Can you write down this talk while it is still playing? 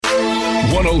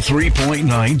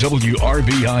103.9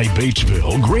 WRBI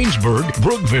Batesville, Greensburg,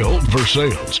 Brookville,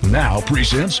 Versailles now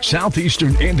presents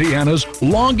Southeastern Indiana's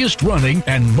longest-running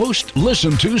and most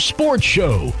listened-to sports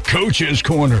show, Coach's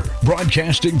Corner,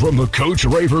 broadcasting from the Coach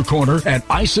Raver Corner at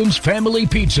Ison's Family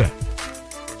Pizza.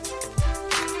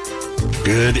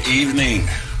 Good evening,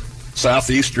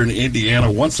 Southeastern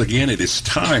Indiana. Once again, it is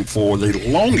time for the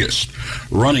longest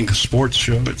running sports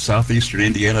show at Southeastern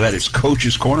Indiana. That is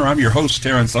Coach's Corner. I'm your host,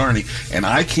 Terrance Arney, and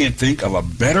I can't think of a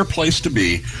better place to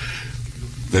be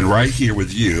than right here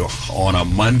with you on a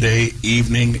Monday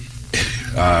evening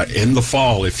in the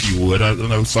fall, if you would. I don't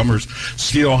know, summer's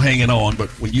still hanging on, but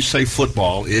when you say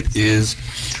football, it is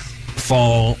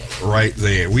fall right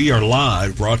there. We are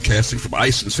live broadcasting from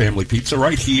Ison's Family Pizza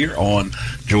right here on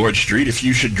George Street. If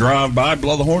you should drive by,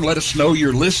 blow the horn, let us know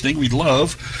you're listening. We'd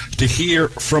love to hear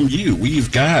from you.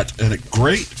 We've got a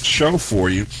great show for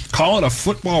you. Call it a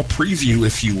football preview,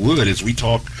 if you would, as we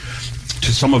talk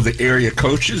to some of the area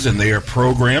coaches and their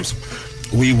programs.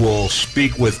 We will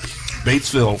speak with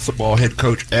Batesville football head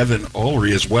coach Evan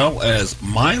Ulery, as well as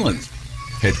Milan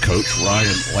head coach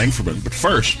Ryan Langferman. But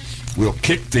first, we'll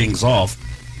kick things off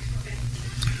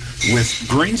with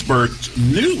Greensburg's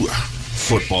new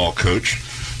football coach,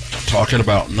 talking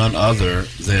about none other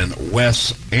than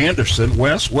Wes Anderson.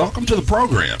 Wes, welcome to the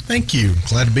program. Thank you.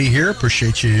 Glad to be here.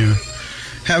 Appreciate you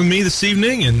having me this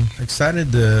evening, and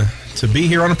excited to be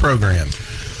here on the program.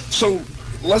 So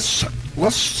let's.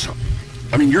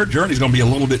 I mean, your journey is going to be a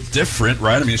little bit different,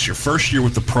 right? I mean, it's your first year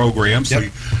with the program, so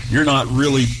Yep. You're not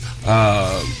really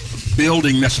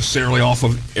building necessarily off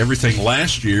of everything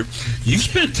last year. You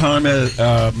spent time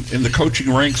in the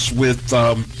coaching ranks with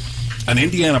an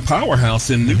Indiana powerhouse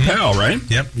in New Pal, right?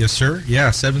 Yep. Yes, sir.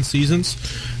 Yeah, 7 seasons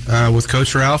with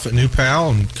Coach Ralph at New Pal,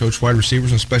 and coach wide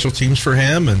receivers and special teams for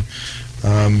him. And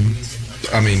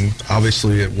I mean,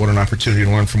 obviously, what an opportunity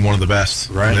to learn from one of the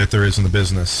best that there is in the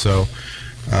business. So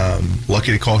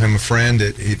lucky to call him a friend.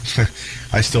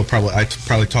 I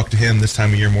probably talk to him this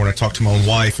time of year more than I talk to my own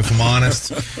wife, if I'm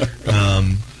honest.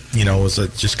 Was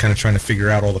just kind of trying to figure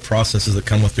out all the processes that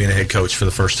come with being a head coach for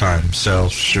the first time. So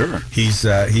sure, he's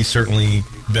certainly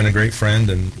been a great friend,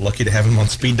 and lucky to have him on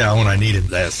speed dial when I need him.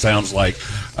 That sounds like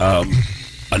a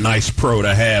nice pro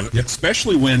to have, Yep.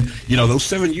 especially when, those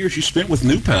 7 years you spent with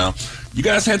New Pal, you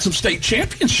guys had some state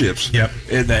championships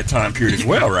in that time period as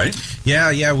well, right?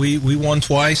 Yeah, we won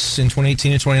twice in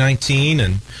 2018 and 2019,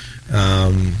 and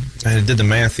I did the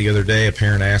math the other day. A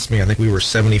parent asked me, I think we were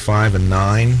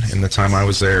 75-9 in the time I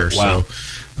was there. Wow. So,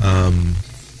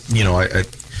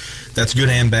 that's good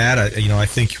and bad. I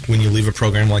think when you leave a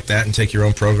program like that and take your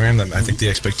own program, I think the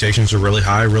expectations are really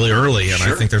high, really early, and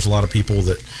Sure. I think there's a lot of people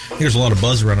I think there's a lot of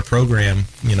buzz around a program,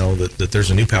 that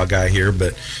there's a New Pal guy here,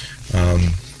 but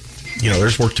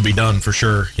there's work to be done for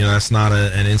sure. That's not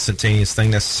an instantaneous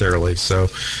thing necessarily. So,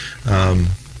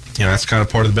 that's kind of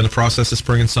part of the process this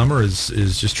spring and summer is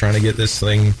just trying to get this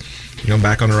thing,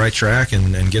 back on the right track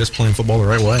and get us playing football the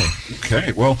right way.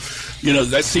 Okay, well,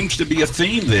 that seems to be a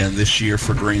theme then this year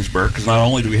for Greensburg, because not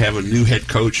only do we have a new head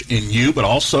coach in you, but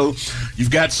also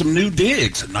you've got some new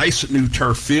digs, a nice new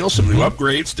turf field, some new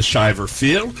upgrades to Shiver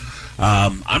Field.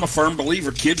 I'm a firm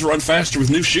believer kids run faster with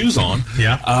new shoes on.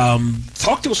 Yeah.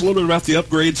 Talk to us a little bit about the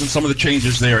upgrades and some of the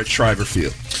changes there at Shiver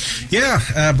Field.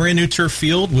 Yeah, brand new turf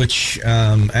field, which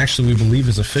actually we believe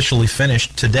is officially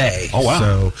finished today. Oh, wow.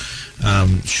 So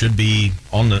should be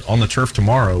on the turf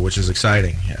tomorrow, which is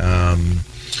exciting.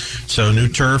 So new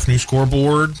turf, new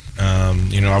scoreboard.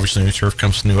 Obviously new turf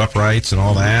comes with new uprights and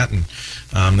all that. And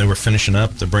they were finishing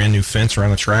up the brand new fence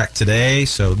around the track today.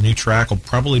 So new track will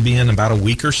probably be in about a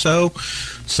week or so.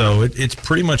 So it's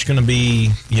pretty much going to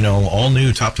be, all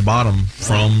new top to bottom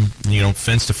from,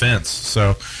 fence to fence.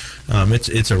 So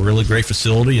it's a really great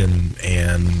facility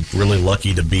and really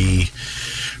lucky to be,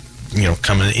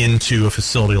 coming into a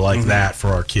facility like that for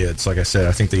our kids. Like I said,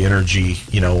 I think the energy,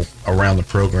 around the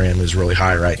program is really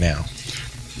high right now.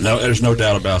 No, there's no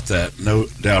doubt about that. No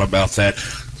doubt about that.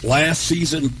 Last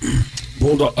season,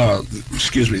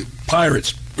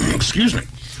 Pirates,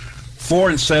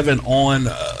 4-7 on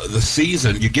the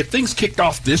season. You get things kicked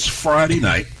off this Friday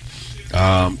night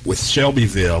with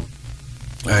Shelbyville,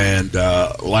 and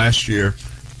last year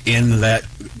in that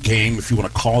game, if you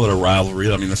want to call it a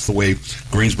rivalry, I mean, that's the way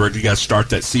Greensburg, you guys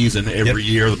start that season every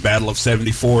year, the Battle of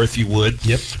 74, if you would.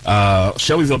 Yep.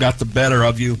 Shelbyville got the better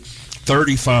of you,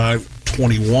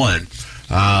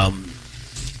 35-21.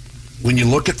 When you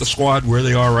look at the squad where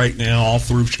they are right now, all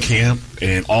through camp,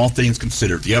 and all things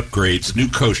considered, the upgrades, new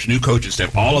coach, new coaching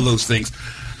staff, all of those things,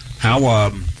 how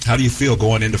do you feel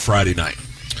going into Friday night?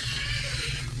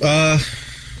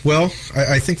 Well,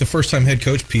 I think the first-time head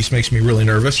coach piece makes me really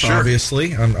nervous. Sure.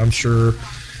 Obviously, I'm sure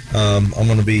I'm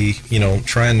going to be,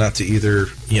 trying not to either,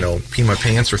 pee my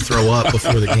pants or throw up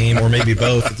before the game, or maybe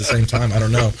both at the same time. I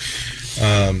don't know.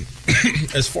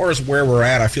 As far as where we're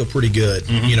at, I feel pretty good.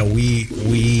 Mm-hmm.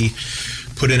 We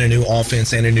put in a new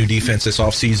offense and a new defense this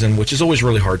offseason, which is always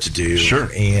really hard to do. Sure.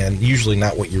 And usually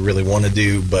not what you really want to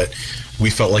do, but we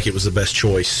felt like it was the best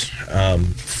choice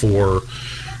for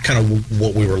kind of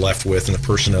what we were left with and the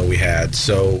personnel we had.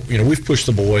 So, we've pushed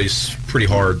the boys pretty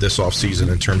hard this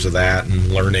offseason in terms of that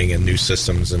and learning and new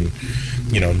systems and,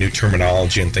 new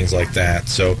terminology and things like that.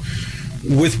 So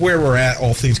with where we're at,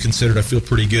 all things considered, I feel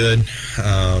pretty good.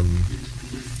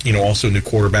 Also new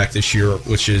quarterback this year,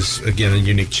 which is, again, a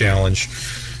unique challenge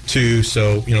too.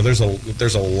 So, there's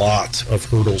a lot of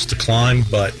hurdles to climb,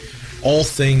 but all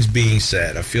things being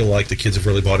said, I feel like the kids have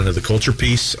really bought into the culture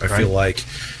piece. I feel like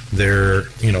they're,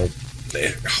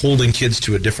 holding kids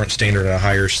to a different standard and a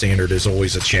higher standard is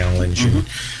always a challenge.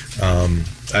 Mm-hmm. And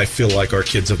I feel like our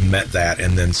kids have met that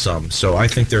and then some. So I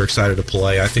think they're excited to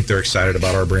play. I think they're excited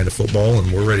about our brand of football,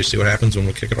 and we're ready to see what happens when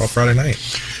we kick it off Friday night.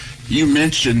 You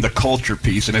mentioned the culture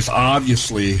piece, and it's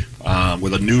obviously,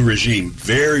 with a new regime,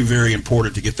 very, very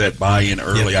important to get that buy-in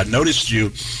early. Yep. I noticed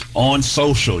you on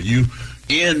social. You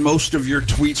end most of your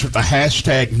tweets with the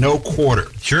hashtag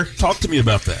 #NoQuarter. Sure. Talk to me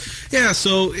about that. Yeah,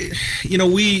 so,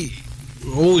 we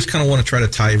always kind of want to try to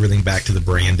tie everything back to the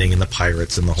branding and the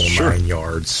Pirates and the whole 9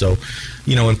 yards. So,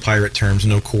 in pirate terms,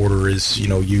 no quarter is,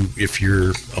 if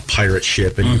you're a pirate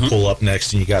ship and you pull up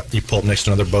next and you pull up next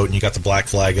to another boat and you got the black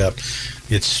flag up,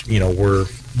 it's,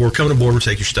 we're coming aboard, we'll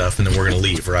take your stuff, and then we're going to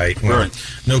leave, right? Well,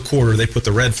 no quarter, they put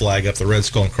the red flag up, the red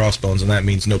skull and crossbones, and that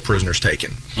means no prisoners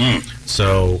taken.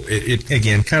 So, it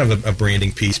again, kind of a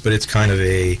branding piece, but it's kind of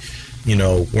a,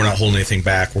 we're not holding anything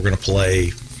back. We're going to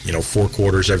play, 4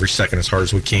 quarters every second as hard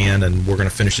as we can, and we're going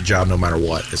to finish the job no matter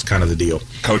what. It's kind of the deal.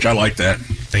 Coach, I like that.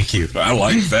 Thank you. I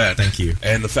like that. Thank you.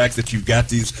 And the fact that you've got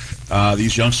these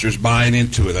youngsters buying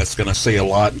into it, that's going to say a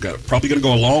lot. Probably going to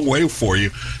go a long way for you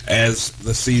as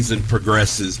the season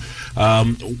progresses.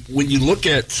 When you look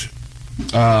at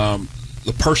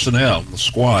the personnel, the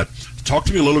squad, talk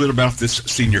to me a little bit about this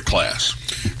senior class.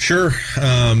 Sure.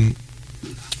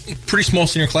 Pretty small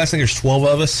senior class. I think there's 12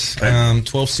 of us,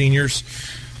 12 seniors.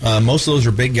 Most of those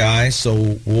are big guys,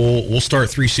 so we'll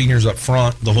start 3 seniors up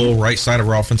front. The whole right side of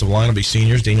our offensive line will be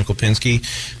seniors. Daniel Kopinski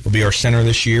will be our center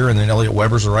this year, and then Elliot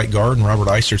Weber's the right guard, and Robert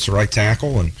Eisert's the right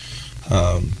tackle. And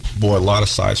a lot of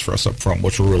size for us up front,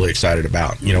 which we're really excited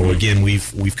about. Again,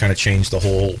 we've kind of changed the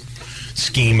whole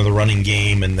scheme of the running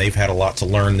game, and they've had a lot to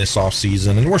learn this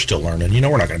offseason, and we're still learning.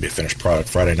 We're not going to be a finished product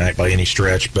Friday night by any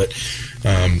stretch, but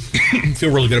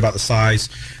feel really good about the size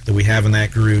that we have in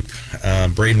that group.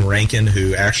 Braden Rankin,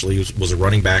 who actually was a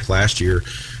running back last year,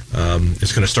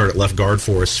 is going to start at left guard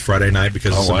for us Friday night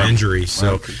because of some injury.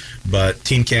 So, but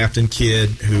team captain kid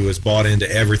who has bought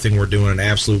into everything we're doing, an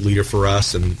absolute leader for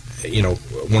us, and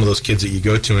one of those kids that you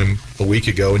go to him a week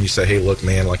ago and you say, "Hey, look,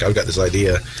 man, like I've got this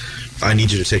idea. I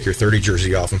need you to take your 30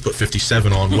 jersey off and put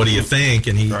 57 on. What do you think?"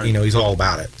 And he, he's all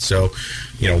about it. So,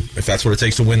 if that's what it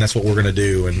takes to win, that's what we're going to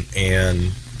do. And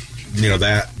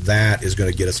that is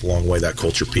going to get us a long way, that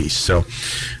culture piece. So,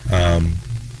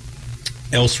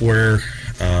 elsewhere,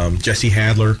 Jesse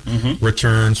Hadler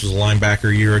returns, was a linebacker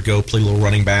a year ago, played a little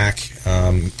running back.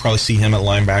 Probably see him at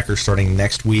linebacker starting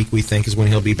next week, we think, is when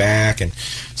he'll be back. And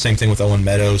same thing with Owen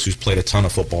Meadows, who's played a ton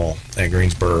of football at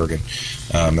Greensburg,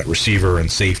 and at receiver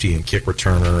and safety and kick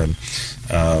returner. And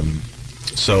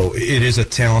so it is a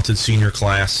talented senior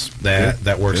class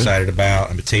that we're excited about.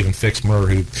 And Taven Fixmer,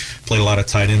 who played a lot of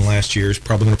tight end last year, is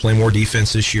probably going to play more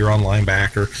defense this year on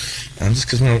linebacker, just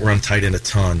because we don't run tight end a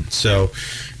ton. So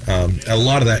a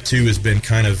lot of that, too, has been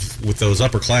kind of, with those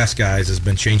upper class guys, has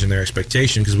been changing their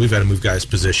expectation because we've had to move guys'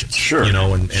 positions,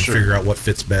 and figure out what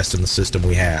fits best in the system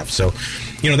we have. So,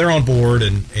 they're on board,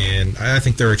 and I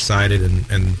think they're excited,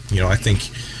 and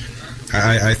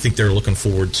I think they're looking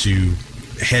forward to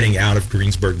heading out of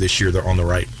Greensburg this year. They're on the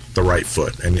right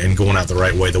foot and going out the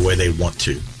right way, the way they want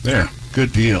to. Yeah,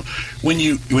 good deal. When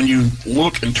you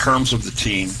look in terms of the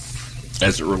team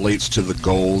as it relates to the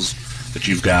goals that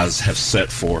you guys have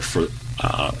set for the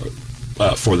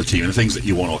team and the things that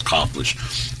you want to accomplish,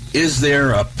 is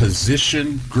there a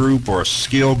position group or a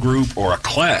skill group or a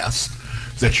class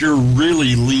that you're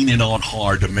really leaning on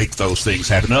hard to make those things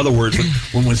happen? In other words,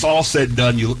 when it's all said and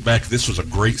done, you look back, this was a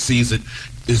great season.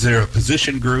 Is there a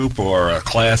position group or a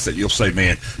class that you'll say,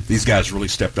 man, these guys really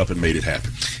stepped up and made it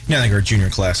happen? Yeah, I think our junior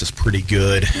class is pretty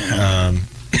good. A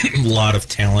lot of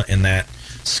talent in that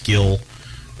skill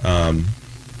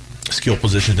skill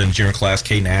positions in junior class.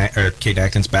 Cade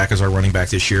Atkins back as our running back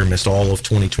this year. Missed all of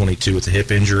 2022 with a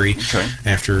hip injury. Okay.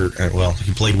 After,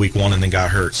 he played week 1 and then got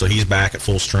hurt. So he's back at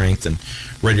full strength and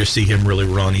ready to see him really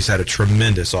run. He's had a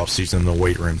tremendous offseason in the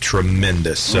weight room.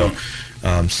 Tremendous. So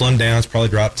slimmed down. He's probably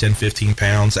dropped 10, 15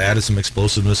 pounds, added some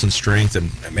explosiveness and strength.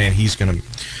 And, man, he's going to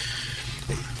 –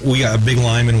 we got a big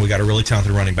lineman. We got a really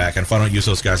talented running back. And if I don't use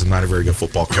those guys, I'm not a very good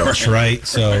football coach, right?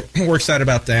 So we're excited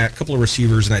about that. A couple of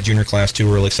receivers in that junior class, too.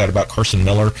 We're really excited about Carson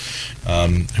Miller,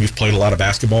 who's played a lot of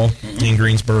basketball in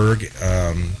Greensburg.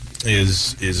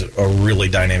 Is a really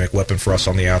dynamic weapon for us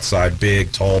on the outside.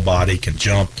 Big, tall body, can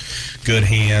jump, good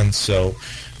hands. So,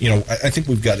 I think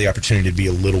we've got the opportunity to be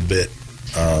a little bit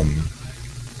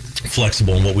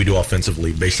flexible in what we do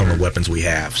offensively based on the weapons we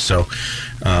have. So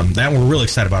that we're really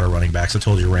excited about our running backs. I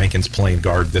told you Rankin's playing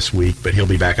guard this week, but he'll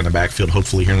be back in the backfield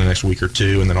hopefully here in the next week or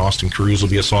two. And then Austin Cruz will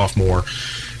be a sophomore.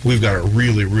 We've got a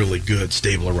really, really good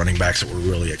stable of running backs that we're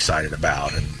really excited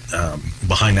about. And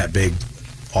behind that big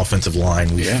offensive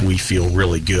line, we feel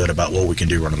really good about what we can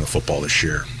do running the football this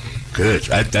year. Good.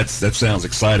 That sounds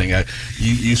exciting.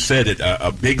 You said it,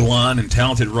 a big line and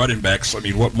talented running backs. I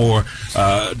mean, what more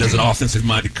does an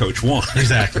offensive-minded coach want?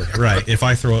 Exactly, right. If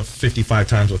I throw it 55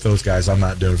 times with those guys, I'm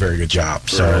not doing a very good job.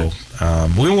 So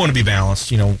we want to be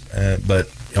balanced, but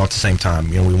at the same time,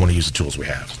 we want to use the tools we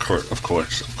have. Of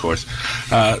course.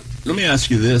 Let me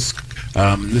ask you this.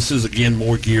 This is, again,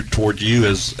 more geared toward you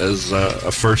as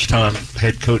a first-time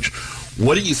head coach.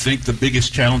 What do you think the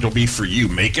biggest challenge will be for you,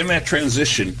 making that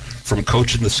transition from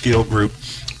coaching the skill group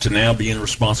to now being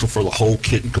responsible for the whole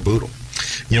kit and caboodle?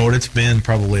 You know what? It's been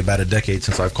probably about a decade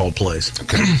since I've called plays,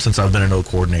 since I've been an O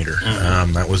coordinator.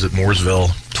 That was at Mooresville.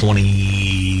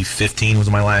 2015 was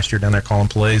my last year down there calling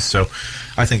plays. So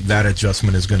I think that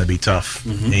adjustment is going to be tough.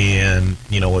 And,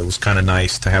 it was kind of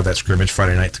nice to have that scrimmage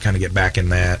Friday night to kind of get back in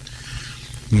that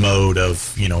mode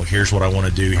of, here's what I want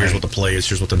to do, here's what the play is,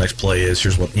 here's what the next play is,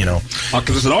 here's what,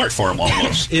 because it's an art form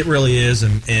almost. It really is,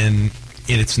 and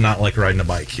it's not like riding a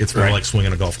bike. It's more like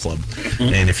swinging a golf club.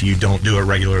 And if you don't do it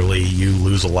regularly, you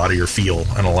lose a lot of your feel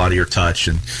and a lot of your touch.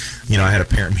 And, I had a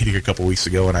parent meeting a couple weeks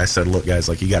ago, and I said, look, guys,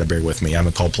 you got to bear with me. I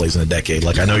haven't called plays in a decade.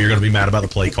 I know you're going to be mad about the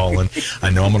play calling. I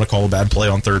know I'm going to call a bad play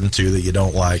on 3rd and 2 that you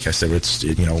don't like. I said,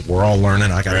 we're all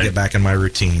learning. I got to get back in my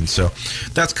routine. So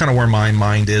that's kind of where my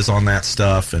mind is on that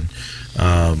stuff. And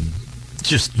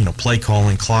just, play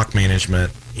calling, clock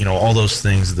management, all those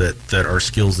things that are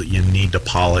skills that you need to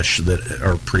polish that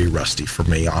are pretty rusty for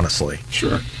me, honestly.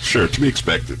 Sure. To be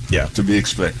expected. Yeah. To be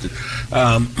expected.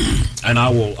 And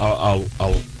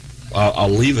I'll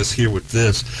leave us here with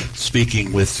this,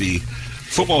 speaking with the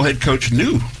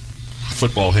new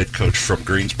football head coach from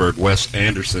Greensburg, Wes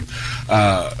Anderson.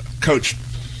 Coach,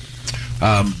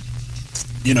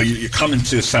 you're coming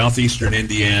to southeastern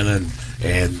Indiana,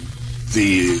 and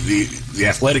the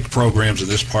athletic programs in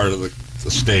this part of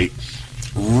the state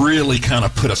really kind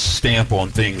of put a stamp on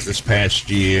things this past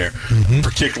year,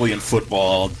 particularly in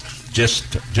football.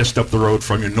 Just up the road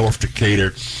from you, North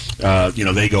Decatur,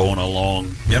 they go on a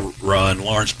long run.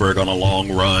 Lawrenceburg on a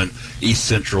long run. East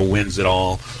Central wins it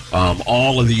all.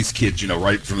 All of these kids,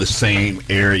 right from the same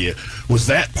area. Was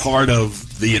that part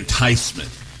of the enticement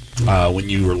when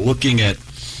you were looking at,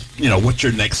 what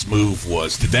your next move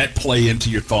was? Did that play into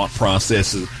your thought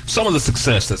process of some of the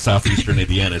success that Southeastern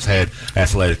Indiana has had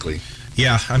athletically?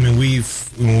 Yeah, I mean,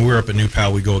 when we were up at New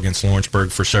Pal, we go against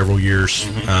Lawrenceburg for several years,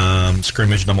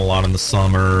 scrimmaged them a lot in the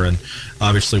summer, and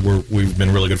obviously we've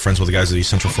been really good friends with the guys at East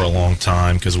Central for a long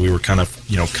time because we were kind of,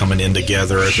 coming in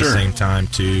together at the same time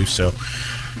too. So,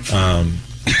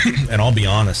 and I'll be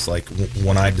honest,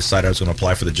 when I decided I was going to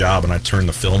apply for the job and I turned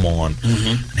the film on,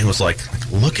 it was like,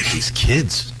 look at these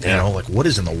kids, what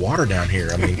is in the water down here?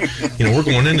 I mean, we're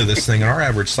going into this thing, and our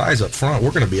average size up front,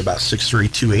 we're going to be about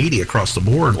 6'3", 280 across the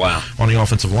board on the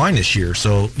offensive line this year.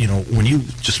 So, when you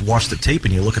just watch the tape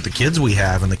and you look at the kids we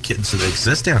have and the kids that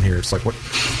exist down here, it's like,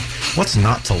 what's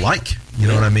not to like? You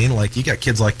know what I mean? You got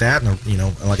kids like that, and,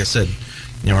 like I said,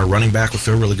 our running back we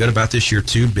feel really good about this year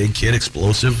too. Big kid,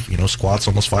 explosive. Squats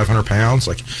almost 500 pounds.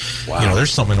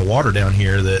 There's something in the water down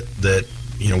here that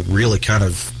really kind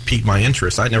of piqued my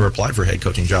interest. I'd never applied for a head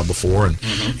coaching job before, and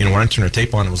when I turned the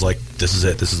tape on, it was like, this is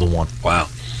it. This is the one. Wow,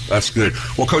 that's good.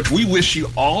 Well, Coach, we wish you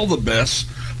all the best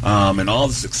and all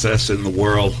the success in the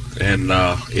world and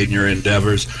in your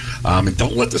endeavors. And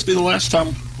don't let this be the last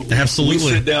time we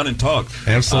sit down and talk.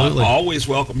 Absolutely. Always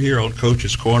welcome here on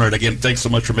Coach's Corner. And again, thanks so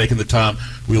much for making the time.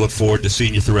 We look forward to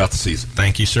seeing you throughout the season.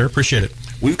 Thank you, sir. Appreciate it.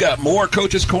 We've got more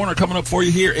Coach's Corner coming up for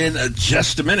you here in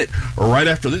just a minute, right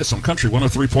after this on Country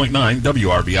 103.9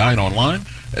 WRBI and online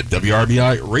at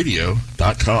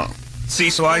WRBIRadio.com.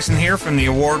 Cecil Eisen here from the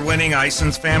award-winning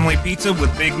Eisen's Family Pizza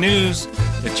with big news.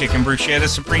 The Chicken Bruschetta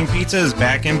Supreme Pizza is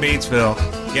back in Batesville.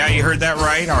 Yeah, you heard that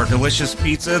right. Our delicious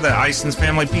pizza that Eisen's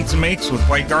Family Pizza makes with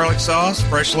white garlic sauce,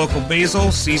 fresh local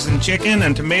basil, seasoned chicken,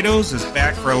 and tomatoes is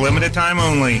back for a limited time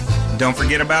only. And don't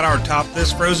forget about our Top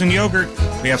This frozen yogurt.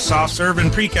 We have soft serve and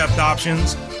pre-cupped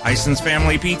options. Eisen's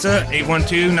Family Pizza,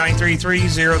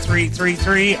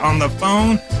 812-933-0333 on the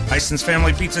phone,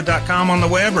 eisensfamilypizza.com on the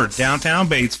web, or downtown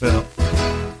Batesville.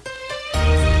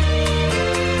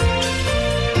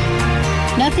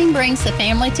 Nothing brings the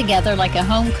family together like a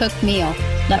home-cooked meal.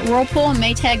 Let Whirlpool and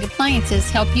Maytag Appliances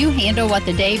help you handle what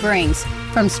the day brings.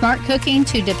 From smart cooking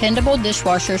to dependable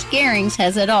dishwashers, Gehring's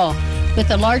has it all. With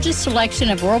the largest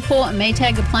selection of Whirlpool and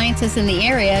Maytag appliances in the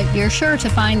area, you're sure to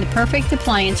find the perfect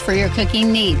appliance for your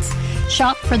cooking needs.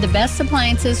 Shop for the best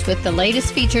appliances with the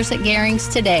latest features at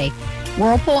Gehring's today.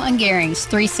 Whirlpool and Gehring's,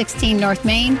 316 North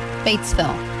Main,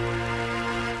 Batesville.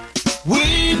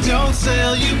 We don't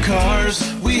sell you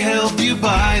cars, we help you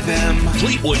buy them.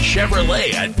 Fleetwood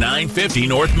Chevrolet at 950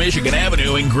 North Michigan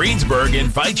Avenue in Greensburg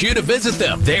invites you to visit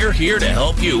them. They're here to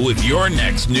help you with your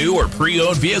next new or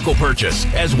pre-owned vehicle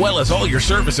purchase, as well as all your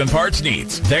service and parts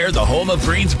needs. They're the home of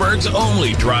Greensburg's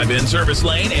only drive-in service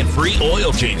lane and free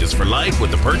oil changes for life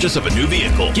with the purchase of a new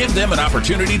vehicle. Give them an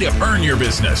opportunity to earn your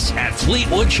business at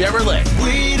Fleetwood Chevrolet.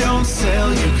 We don't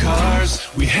sell you cars,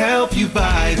 we help you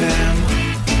buy them.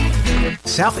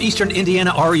 Southeastern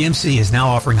Indiana REMC is now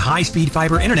offering high-speed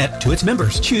fiber internet to its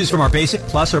members. Choose from our basic,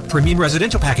 plus, or premium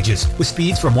residential packages with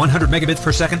speeds from 100 megabits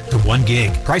per second to 1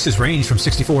 gig. Prices range from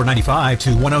 $64.95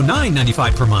 to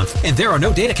 $109.95 per month, and there are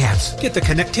no data caps. Get the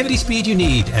connectivity speed you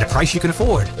need at a price you can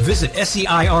afford. Visit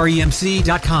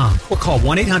SEIREMC.com or call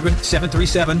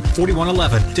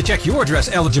 1-800-737-4111 to check your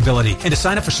address eligibility and to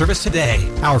sign up for service today.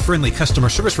 Our friendly customer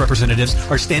service representatives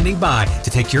are standing by to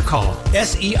take your call.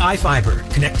 SEI Fiber,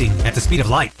 connecting at the speed of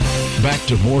light. Back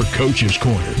to more Coach's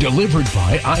Corner, delivered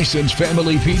by Eisen's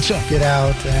Family Pizza. Get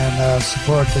out and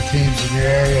support the teams in your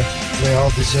area. They all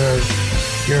deserve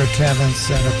your attendance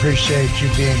and appreciate you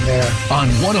being there. On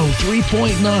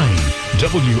 103.9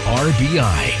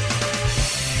 WRBI.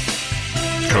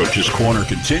 Coach's Corner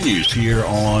continues here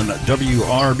on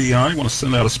WRBI. I want to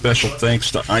send out a special thanks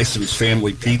to Eisen's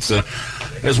Family Pizza,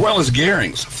 as well as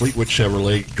Gehring's, Fleetwood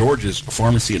Chevrolet, George's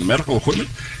Pharmacy and Medical Equipment,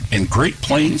 and Great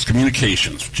Plains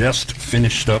Communications. Just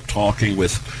finished up talking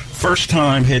with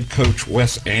first-time head coach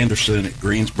Wes Anderson at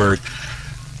Greensburg.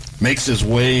 Makes his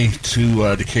way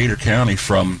to Decatur County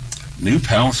from New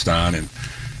Palestine, and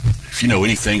if you know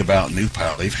anything about New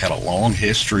Pal, they've had a long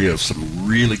history of some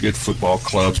really good football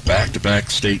clubs, back-to-back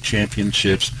state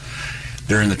championships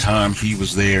during the time he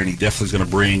was there, and he definitely is going to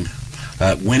bring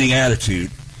winning attitude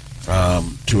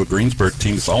to a Greensburg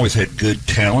team that's always had good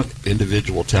talent,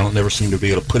 individual talent, never seemed to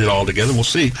be able to put it all together. We'll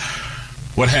see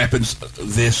what happens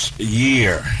this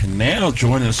year. And now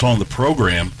joining us on the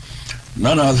program,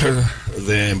 none other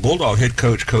than Bulldog head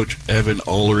coach, Coach Evan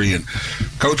Ulery. And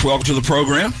Coach, welcome to the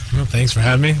program. Well, thanks for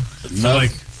having me. I feel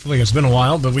like it's been a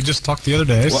while, but we just talked the other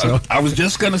day. Well, I was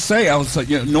just going to say, I was like,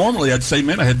 normally I'd say,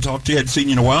 man, I hadn't talked to you, hadn't seen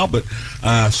you in a while, but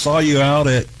I saw you out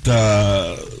at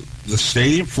the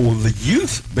stadium for the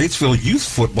Batesville youth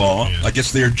football. Yeah. I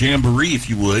guess their jamboree, if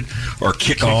you would, or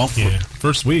kickoff. Yeah,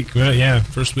 first week of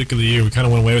the year. We kind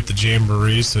of went away with the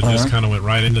jamboree, so just kind of went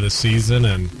right into the season.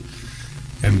 And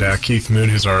Keith Moon,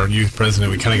 who's our youth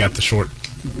president, we kind of got the short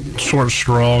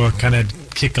straw, kind of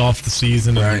kick off the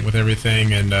season with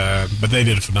everything. And but they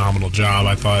did a phenomenal job,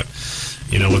 I thought.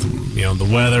 With the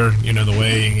weather, the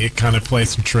way it kind of played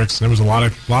some tricks. And there was a lot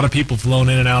of people flown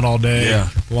in and out all day. Yeah.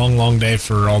 Long day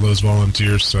for all those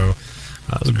volunteers. So it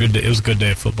was a good day. It was a good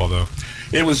day of football, though.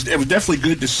 It was definitely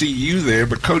good to see you there.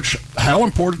 But Coach, how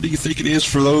important do you think it is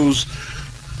for those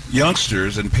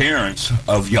youngsters and parents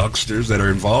of youngsters that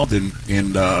are involved in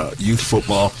youth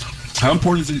football? How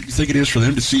important do you think it is for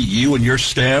them to see you and your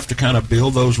staff to kind of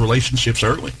build those relationships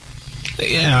early?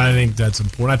 Yeah, I think that's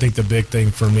important. I think the big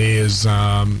thing for me is,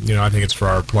 I think it's for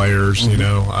our players.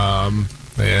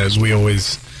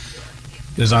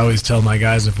 As I always tell my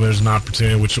guys, if there's an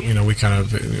opportunity, which we kind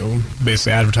of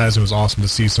basically advertised, it was awesome to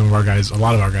see a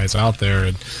lot of our guys out there,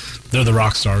 and they're the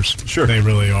rock stars. Sure, they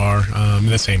really are.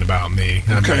 This ain't about me.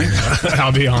 Okay,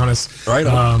 I'll be honest. Right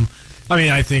on.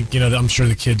 I think I'm sure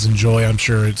the kids enjoy. I'm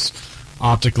sure it's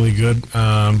optically good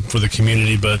for the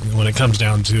community, but when it comes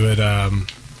down to it.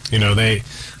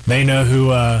 They know who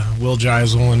Will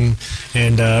Geisel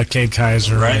and Cade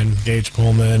Kaiser and Gage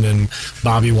Pullman and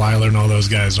Bobby Weiler and all those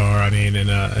guys are. I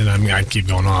keep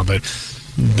going on, but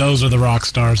those are the rock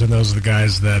stars, and those are the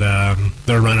guys that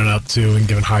they're running up to and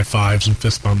giving high fives and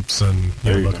fist bumps and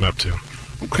looking up to.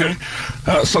 Okay.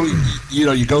 So,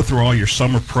 you go through all your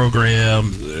summer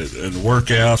programs and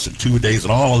workouts and 2-a-days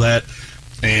and all of that,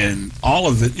 and all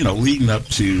of it, leading up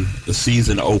to the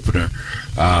season opener.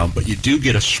 But you do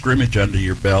get a scrimmage under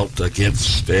your belt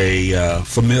against a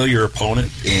familiar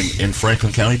opponent in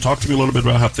Franklin County. Talk to me a little bit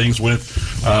about how things went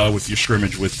with your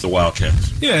scrimmage with the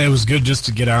Wildcats. Yeah, it was good just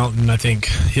to get out and I think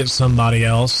hit somebody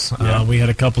else. Yeah. We had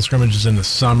a couple scrimmages in the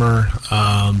summer,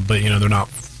 but they're not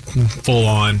full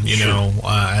on,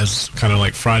 as kind of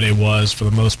like Friday was for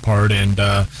the most part. And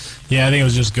I think it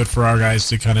was just good for our guys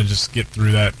to kind of just get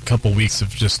through that couple weeks of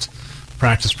just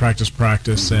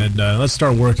practice, and let's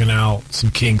start working out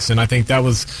some kinks. And I think that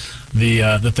was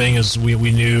the thing is we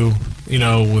knew,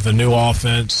 with a new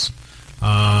offense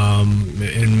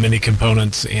in many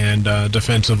components, and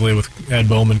defensively with Ed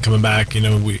Bowman coming back,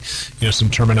 some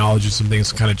terminology, some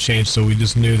things kind of changed. So we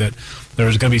just knew that there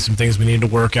was going to be some things we needed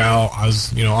to work out. I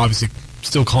was, obviously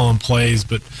still calling plays,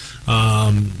 but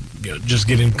just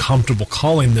getting comfortable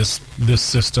calling this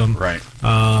system, right?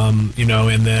 And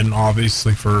then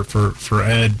obviously for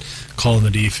Ed calling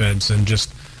the defense and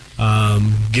just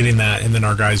getting that, and then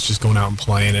our guys just going out and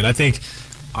playing. And I think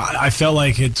I felt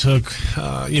like it took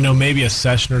maybe a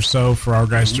session or so for our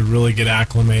guys to really get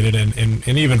acclimated, and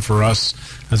even for us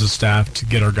as a staff to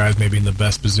get our guys maybe in the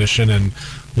best position. And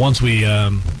once we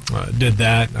did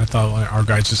that, I thought our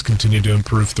guys just continued to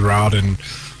improve throughout, and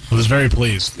I was very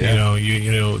pleased. Yeah.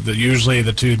 Usually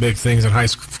the two big things in high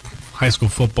school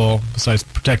football, besides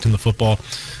protecting the football,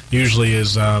 usually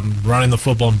is running the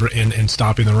football and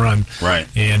stopping the run. Right.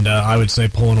 And I would say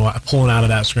pulling out of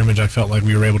that scrimmage, I felt like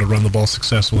we were able to run the ball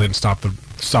successfully and stop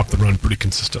the run pretty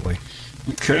consistently.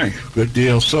 Okay, good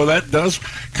deal. So that does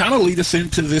kind of lead us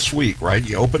into this week, right?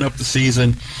 You open up the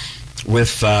season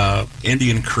with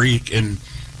Indian Creek, and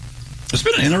it's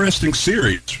been an interesting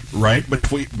series, right?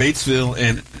 Between Batesville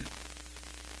and,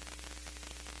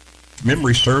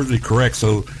 memory serves me correct,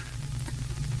 so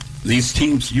these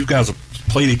teams, you guys have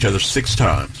played each other 6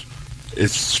 times.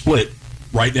 It's split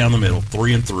right down the middle,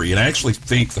 3-3. And I actually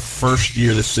think the first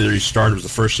year this series started was the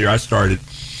first year I started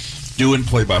doing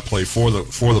play-by-play for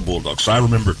the Bulldogs. So I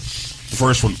remember the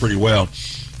first one pretty well.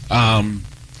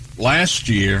 Last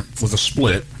year was a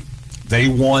split. They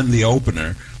won the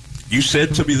opener. You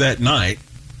said to me that night,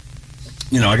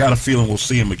 I got a feeling we'll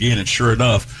see them again. And sure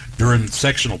enough, during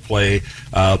sectional play,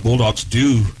 Bulldogs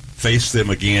do face them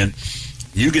again.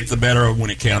 You get the better of when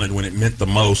it counted, when it meant the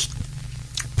most.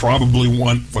 Probably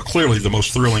clearly the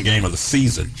most thrilling game of the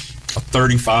season. A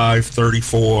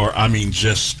 35-34. I mean,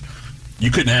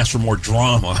 you couldn't ask for more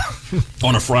drama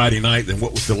on a Friday night than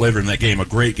what was delivered in that game. A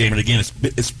great game, and again,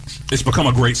 it's become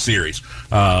a great series.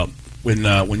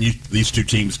 When these two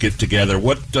teams get together,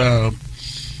 what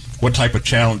type of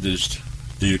challenges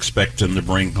do you expect them to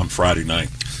bring on Friday night?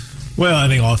 Well, I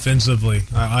think offensively,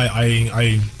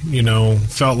 I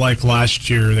felt like last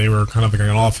year they were kind of like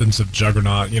an offensive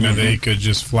juggernaut. They could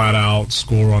just flat out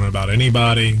score on about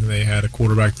anybody. They had a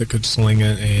quarterback that could sling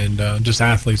it, and just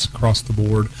athletes across the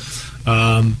board.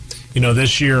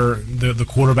 This year the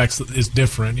quarterback is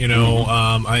different.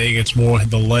 I think it's more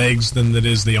the legs than it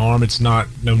is the arm. It's no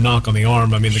knock on the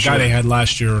arm. I mean, the guy they had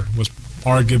last year was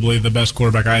arguably the best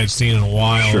quarterback I had seen in a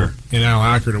while. Sure. And how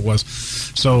accurate it was.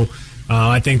 So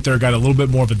I think they've got a little bit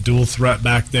more of a dual threat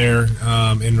back there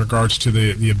in regards to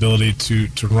the ability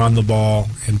to run the ball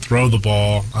and throw the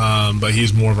ball, but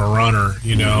he's more of a runner,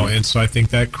 and so I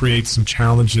think that creates some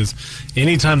challenges.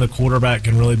 Anytime the quarterback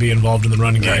can really be involved in the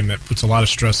running game, that puts a lot of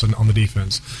stress on the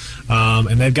defense.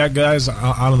 And they've got guys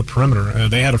out on the perimeter.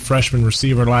 They had a freshman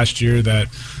receiver last year that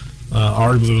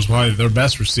arguably was probably their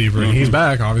best receiver, and he's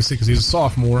back obviously because he's a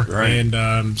sophomore, right.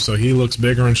 And so he looks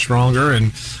bigger and stronger,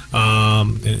 and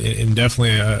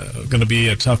definitely going to be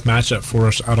a tough matchup for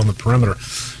us out on the perimeter.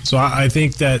 So I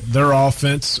think that their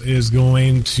offense is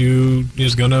going to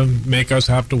make us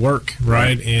have to work,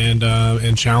 right,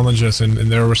 and challenge us. And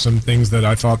there were some things that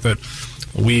I thought that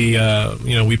we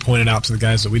pointed out to the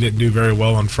guys that we didn't do very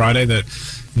well on Friday that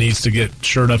needs to get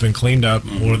shored up and cleaned up,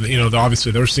 or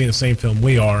obviously they're seeing the same film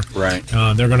we are. Right.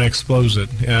 They're going to expose it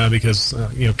because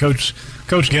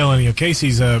Coach Gillen,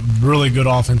 Casey's a really good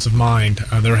offensive mind,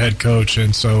 their head coach,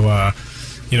 and so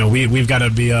we've got to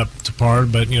be up to par.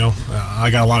 But I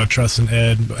got a lot of trust in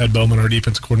Ed Bowman, our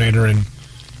defense coordinator, and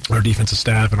our defensive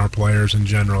staff and our players in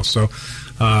general. So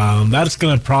that's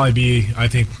going to probably be, I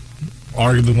think,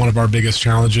 arguably one of our biggest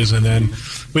challenges. And then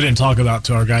we didn't talk about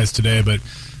to our guys today, but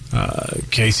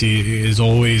Casey is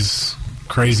always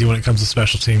crazy when it comes to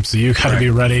special teams, so you got to be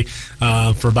ready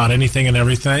for about anything and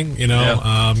everything,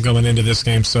 going into this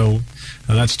game. So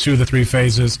that's 2 of the 3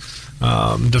 phases.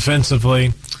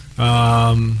 Defensively,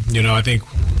 I think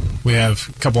we have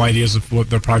a couple ideas of what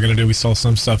they're probably going to do. We saw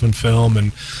some stuff in film,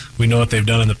 and we know what they've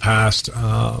done in the past.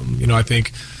 I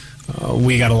think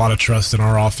we got a lot of trust in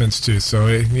our offense too. So,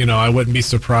 I wouldn't be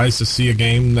surprised to see a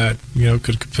game that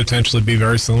could potentially be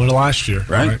very similar to last year.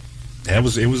 Right. Yeah, it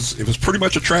was pretty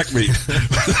much a track meet,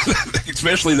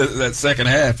 especially that second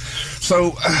half.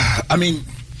 So,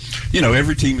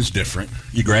 every team is different.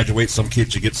 You graduate some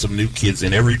kids, you get some new kids,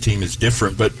 and every team is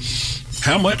different. But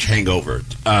how much hangover?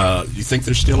 You think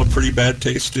there's still a pretty bad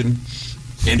taste in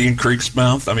Indian Creek's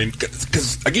mouth? I mean,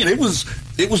 because again, it was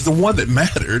the one that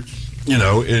mattered,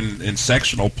 in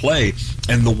sectional play,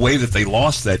 and the way that they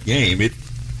lost that game.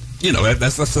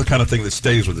 That's the kind of thing that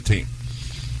stays with the team.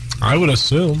 I would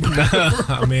assume.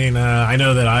 I mean, I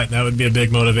know that would be a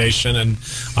big motivation, and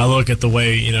I look at the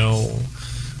way,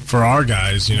 for our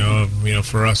guys,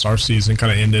 for us, our season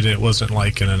kind of ended. It wasn't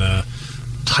like in a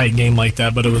tight game like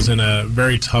that, but it was in a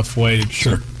very tough way,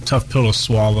 tough pill to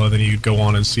swallow. Then you go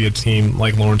on and see a team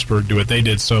like Lawrenceburg do what they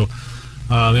did. So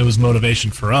it was motivation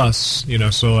for us,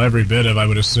 so every bit of, I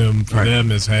would assume, for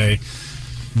them is, hey,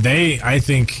 I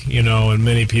think, and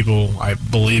many people, I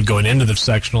believe, going into the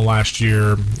sectional last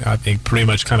year, I think pretty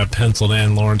much kind of penciled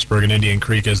in Lawrenceburg and Indian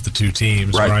Creek as the two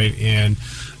teams, right? And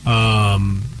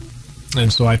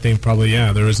so I think probably,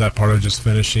 there is that part of just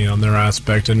finishing on their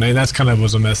aspect. And that's kind of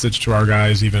was a message to our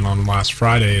guys even on last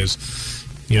Friday is,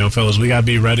 fellas, we got to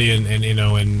be ready and a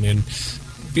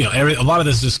lot of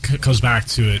this just goes back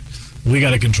to it. We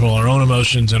got to control our own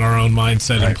emotions and our own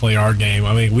mindset and play our game.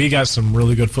 I mean, we got some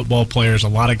really good football players, a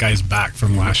lot of guys back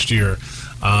from last year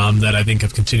that I think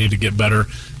have continued to get better,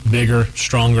 bigger,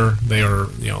 stronger. They are,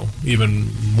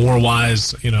 even more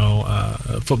wise,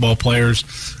 football players.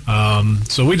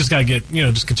 So we just got to get,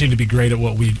 just continue to be great at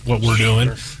what we're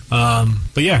doing.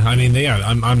 But yeah, I mean,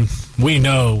 we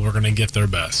know we're going to get their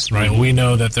best, right? We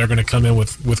know that they're going to come in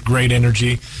with great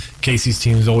energy. Casey's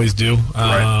teams always do.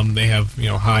 They have,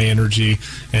 high energy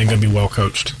and going to be well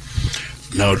coached.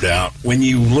 No doubt. When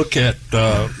you look at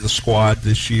the squad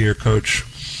this year, Coach,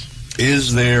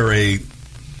 is there a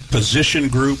position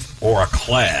group or a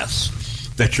class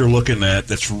that you're looking at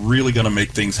that's really going to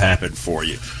make things happen for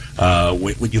you?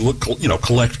 When you look,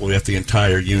 collectively at the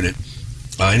entire unit,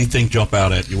 anything jump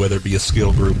out at you, whether it be a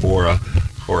skill group or a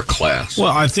class?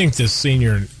 Well, I think the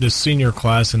senior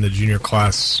class and the junior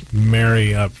class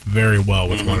marry up very well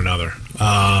with one another.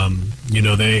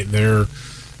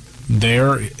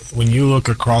 They're when you look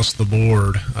across the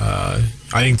board,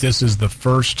 I think this is the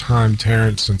first time,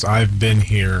 Terrance, since I've been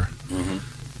here,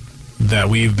 that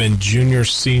we've been junior,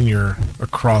 senior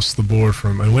across the board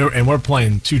and we're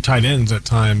playing two tight ends at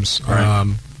times.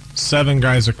 7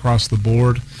 guys across the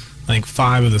board. I think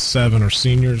 5 of the 7 are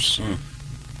seniors,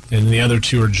 and the other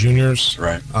 2 are juniors.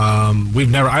 Right.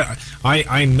 We've never.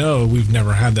 I know we've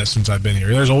never had that since I've been here.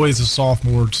 There's always a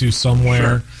sophomore or 2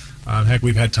 somewhere. Sure. Heck,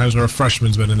 we've had times where a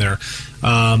freshman's been in there.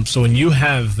 So when you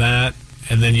have that,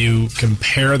 and then you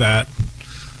compare that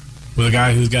with a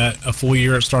guy who's got a full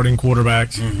year at starting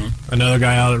quarterback, another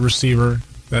guy out at receiver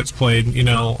that's played,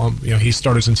 he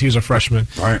started since he was a freshman,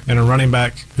 and a running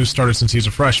back who started since he's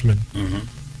a freshman.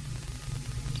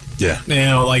 Yeah.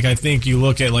 I think you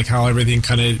look at how everything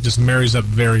kind of just marries up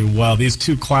very well. These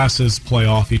two classes play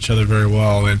off each other very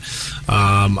well, and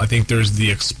I think there's the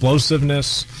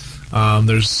explosiveness.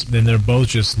 Then they're both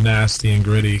just nasty and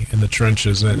gritty in the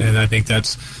trenches, and I think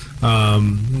that's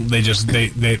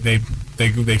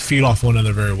they feed off one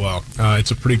another very well.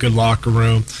 It's a pretty good locker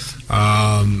room,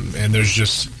 and there's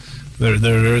just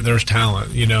there's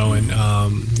talent, and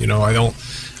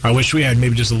I wish we had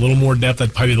maybe just a little more depth.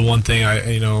 That'd probably be the one thing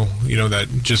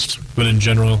but in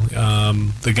general,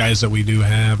 the guys that we do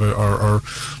have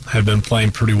have been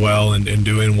playing pretty well and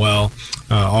doing well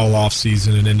all off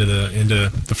season and into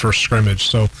the first scrimmage.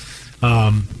 So,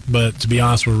 but to be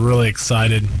honest, we're really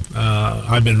excited.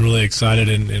 I've been really excited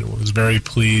and was very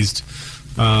pleased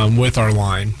with our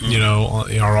line,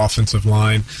 our offensive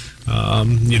line.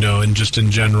 And just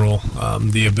in general,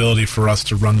 the ability for us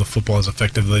to run the football as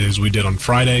effectively as we did on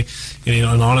Friday. And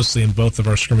honestly, in both of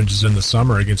our scrimmages in the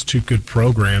summer against 2 good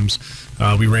programs,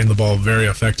 we ran the ball very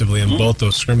effectively in both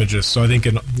those scrimmages. So I think,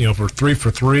 if we're 3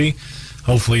 for 3,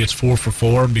 hopefully it's 4 for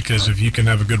 4, because if you can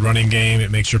have a good running game,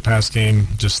 it makes your pass game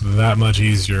just that much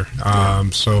easier.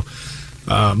 And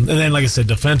then, like I said,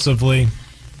 defensively,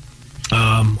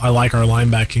 I like our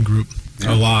linebacking group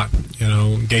a lot.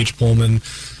 Gage Pullman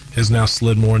has now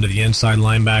slid more into the inside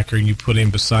linebacker, and you put him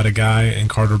beside a guy in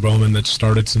Carter Bowman that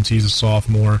started since he's a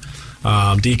sophomore.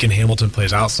 Deacon Hamilton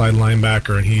plays outside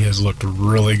linebacker, and he has looked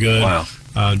really good. Wow.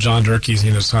 John Durkee's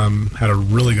had a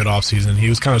really good offseason. He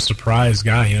was kind of a surprise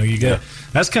guy. You get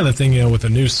that's kind of the thing. With a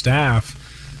new staff,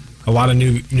 a lot of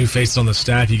new faces on the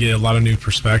staff, you get a lot of new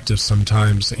perspectives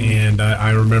sometimes. And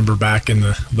I remember back in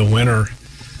the winter,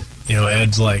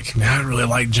 Ed's like, man, I really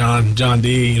like John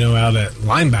D. Out at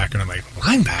linebacker. And I'm like,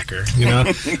 linebacker,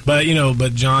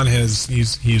 but John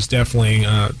he's definitely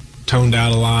toned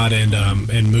out a lot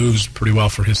and moves pretty well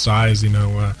for his size.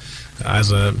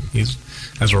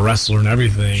 As a wrestler and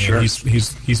everything. Sure. And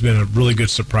he's been a really good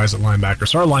surprise at linebacker.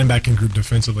 So our linebacking group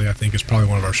defensively, I think, is probably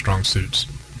one of our strong suits.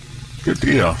 Good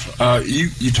deal.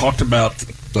 You talked about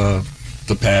the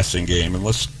passing game, and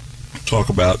let's talk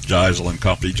about Geisel and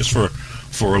company just for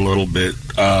a little bit.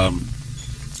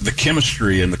 The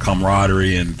chemistry and the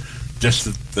camaraderie and just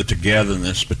the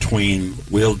togetherness between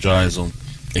Will Geisel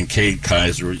and Cade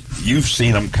Kaiser. You've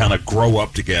seen them kind of grow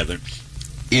up together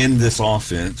in this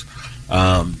offense.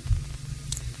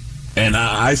 And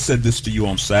I said this to you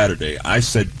on Saturday. I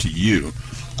said to you,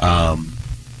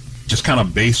 just kind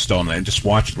of based on that, and just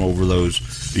watching over those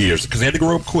years, because they had to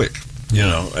grow up quick,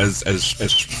 as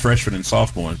freshmen and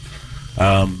sophomores.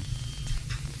 How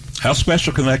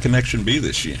special can that connection be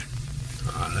this year?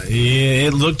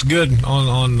 It looked good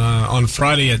on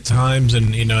Friday at times,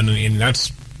 and and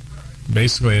that's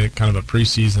basically kind of a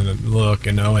preseason look,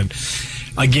 and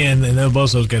again, and then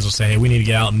both those guys will say, hey, we need to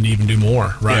get out and even do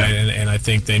more, right? Yeah. And I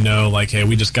think they know, like, hey,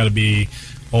 we just got to be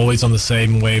always on the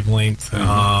same wavelength.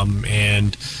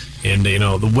 And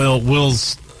the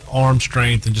Will's arm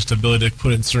strength and just ability to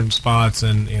put it in certain spots,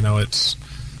 and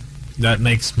that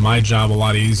makes my job a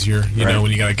lot easier. You know,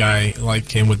 when you got a guy like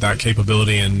him with that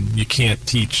capability, and you can't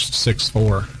teach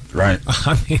 6'4". Right.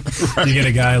 I mean, you get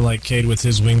a guy like Cade with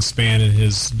his wingspan and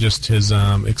his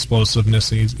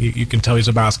explosiveness. You can tell he's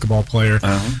a basketball player.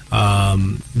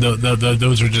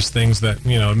 Those are just things that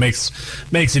makes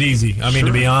it easy. I mean,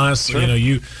 to be honest,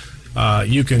 you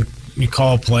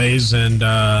call plays, and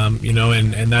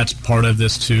and that's part of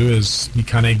this too. Is you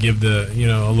kind of give a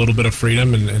little bit of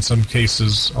freedom, and in some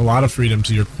cases a lot of freedom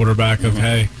to your quarterback. Of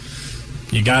hey,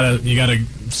 you got a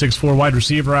 6'4" wide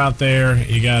receiver out there.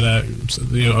 You got a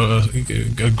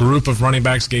group of running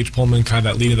backs, Gage Pullman, kind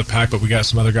of that lead of the pack, but we got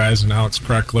some other guys, and Alex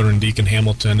Kreckler and Deacon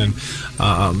Hamilton, and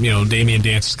Damian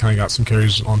Dance has kind of got some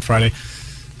carries on Friday.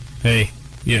 Hey,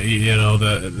 you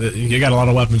got a lot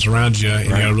of weapons around you, and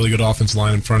you got a really good offensive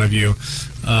line in front of you.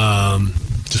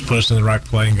 Just put us in the right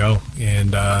play and go,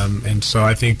 and so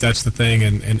I think that's the thing,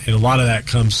 and a lot of that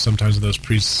comes sometimes with those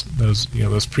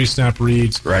pre-snap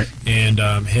reads, right? And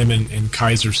him and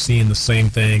Kaiser seeing the same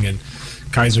thing, and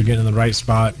Kaiser getting in the right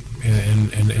spot, and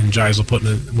Geisel putting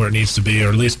it where it needs to be, or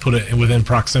at least put it within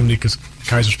proximity, because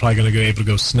Kaiser's probably going to be able to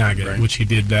go snag it, which he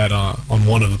did that on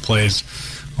one of the plays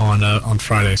on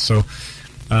Friday. So.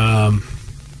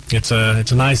 It's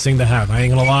a nice thing to have. I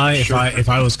ain't gonna lie. If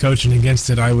I was coaching against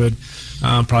it, I would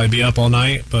probably be up all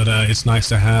night. But it's nice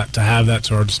to have that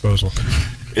to our disposal.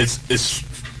 It's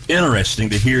interesting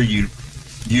to hear you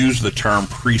use the term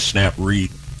pre-snap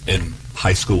read in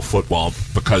high school football,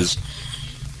 because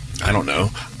I don't know.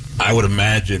 I would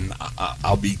imagine,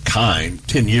 I'll be kind,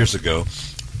 10 years ago,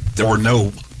 there were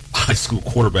no high school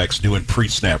quarterbacks doing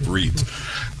pre-snap reads.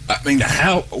 I mean,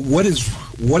 what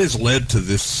has led to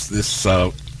this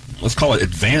let's call it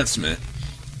advancement,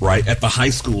 right, at the high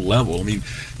school level? I mean,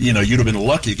 you'd have been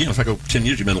lucky, again, if I go 10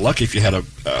 years, you've been lucky if you had a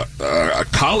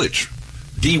college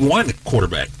D1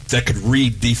 quarterback that could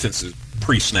read defenses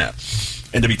pre-snap.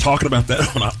 And to be talking about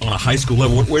that on a high school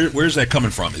level, where's that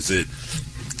coming from? Is it?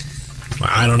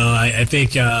 I don't know. I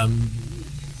think, I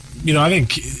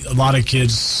think a lot of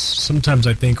kids, sometimes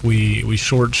I think we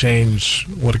shortchange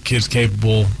what a kid's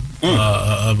capable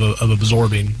of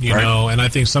absorbing, know, and I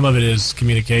think some of it is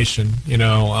communication, and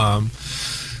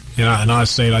I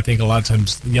say I think a lot of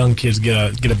times young kids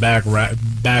get a bad rap,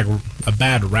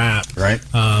 right?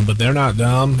 But they're not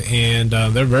dumb, and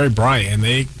they're very bright, and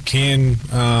they can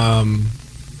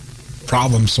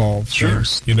problem solve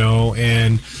things,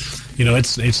 and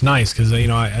it's nice because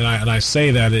I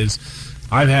say that is.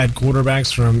 I've had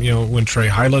quarterbacks from when Trey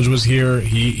Hylage was here.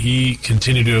 He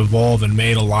continued to evolve and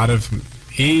made a lot of.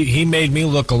 He made me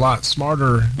look a lot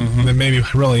smarter than maybe I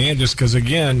really am, just because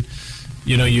again,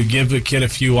 you give a kid a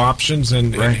few options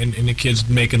and the kid's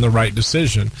making the right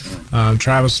decision.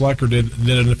 Travis Lecker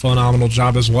did a phenomenal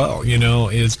job as well.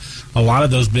 Is a lot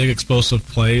of those big explosive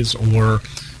plays, or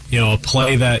a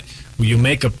play that you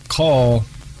make a call,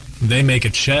 they make a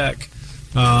check.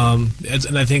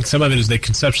 And I think some of it is they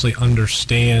conceptually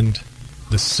understand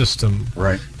the system,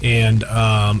 right? And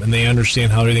they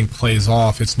understand how everything plays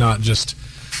off. It's not just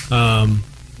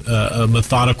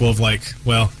methodical of like,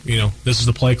 well, this is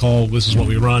the play call, this is what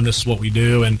we run, this is what we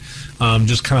do, and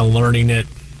just kind of learning it,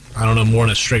 I don't know, more in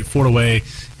a straightforward way,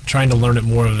 trying to learn it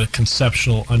more of a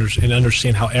conceptual and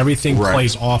understand how everything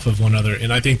plays off of one another.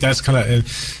 And I think that's kind of,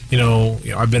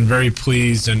 I've been very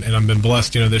pleased and I've been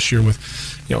blessed, this year with,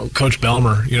 Coach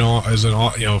Belmer, as an,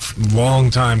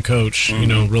 long-time coach,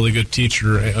 really good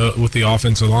teacher with the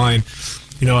offensive line.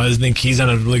 I think he's done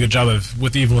a really good job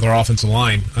even with our offensive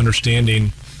line,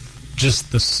 understanding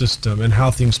just the system and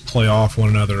how things play off one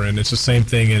another. And it's the same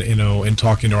thing, in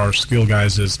talking to our skill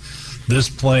guys is this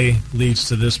play leads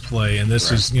to this play. And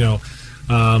this is, so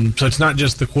it's not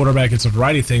just the quarterback, it's a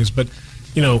variety of things. But,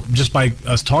 just by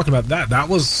us talking about that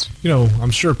was,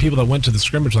 I'm sure people that went to the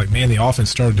scrimmage like, man, the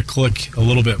offense started to click a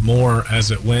little bit more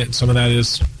as it went. Some of that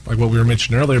is like what we were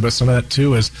mentioning earlier, but some of that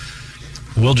too is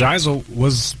Will Geisel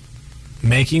was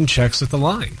making checks at the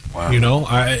line,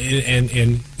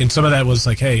 and some of that was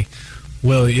like, hey,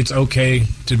 Will, it's okay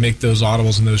to make those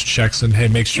audibles and those checks, and hey,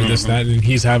 make sure this, that, and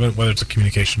he's having, whether it's a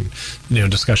communication,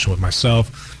 discussion with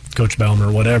myself, Coach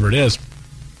Belmer, whatever it is,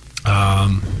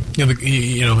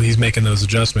 he's making those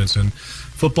adjustments. And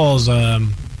football's,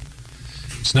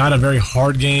 it's not a very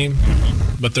hard game,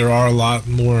 but there are a lot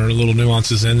more little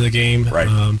nuances in the game, right?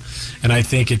 And I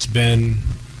think it's been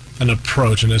an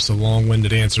approach, and it's a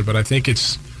long-winded answer, but I think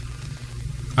the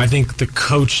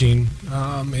coaching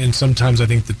and sometimes I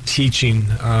think the teaching,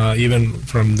 even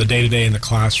from the day-to-day in the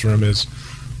classroom, is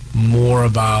more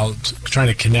about trying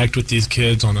to connect with these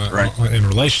kids on in a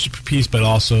relationship piece, but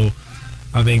also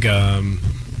I think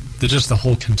just the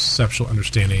whole conceptual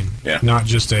understanding, not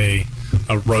just a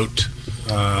rote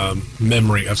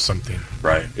memory of something.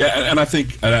 Right. Yeah, and I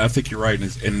think you're right,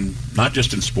 and not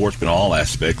just in sports, but in all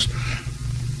aspects.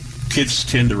 Kids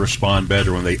tend to respond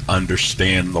better when they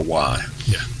understand the why.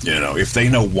 Yeah. If they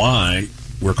know why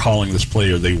we're calling this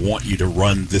play or they want you to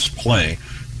run this play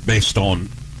based on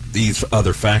these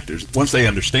other factors, once they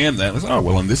understand that, it's, oh,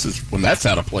 well, and this is when that's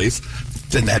out of place,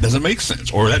 then that doesn't make sense,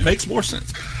 or that makes more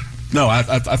sense. No, I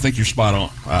think you're spot on.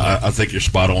 I think you're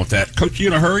spot on with that. Coach, you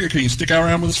in a hurry, or can you stick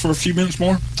around with us for a few minutes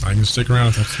more? I can stick around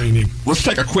if that's what you need. Let's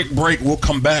take a quick break. We'll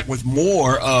come back with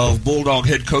more of Bulldog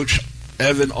head coach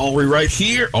Evan Ulery right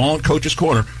here on Coach's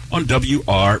Corner on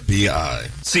WRBI.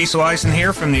 Cecil Eisen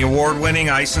here from the award-winning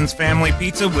Eisen's Family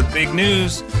Pizza with big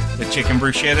news. The Chicken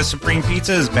Bruschetta Supreme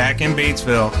Pizza is back in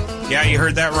Batesville. Yeah, you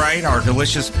heard that right. Our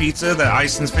delicious pizza that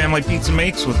Eisen's Family Pizza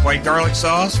makes with white garlic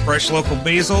sauce, fresh local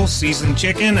basil, seasoned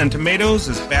chicken, and tomatoes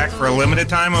is back for a limited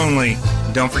time only.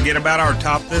 Don't forget about our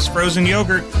Top This frozen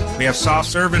yogurt. We have soft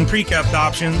serve and pre-cupped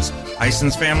options.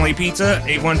 Eisen's Family Pizza,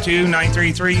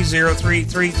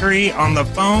 812-933-0333 on the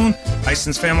phone,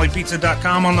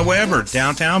 eisensfamilypizza.com on the web, or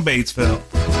downtown Batesville.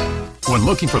 When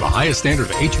looking for the highest standard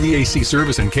of HVAC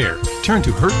service and care, turn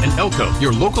to Hurt and Elko,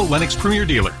 your local Lennox Premier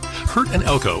dealer. Hurt and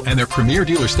Elko and their Premier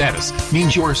dealer status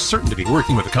means you are certain to be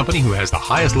working with a company who has the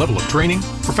highest level of training,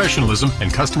 professionalism,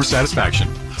 and customer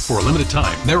satisfaction. For a limited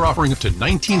time, they're offering up to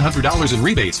 $1,900 in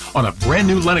rebates on a brand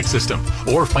new Lennox system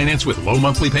or finance with low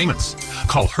monthly payments.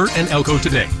 Call Hurt and Elko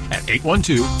today at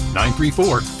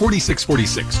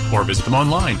 812-934-4646 or visit them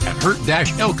online at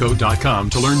hurt-elko.com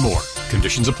to learn more.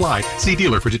 Conditions apply. See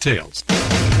dealer for details.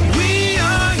 We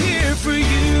are here for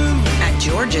you. At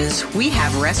George's, we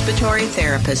have respiratory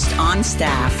therapists on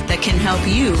staff that can help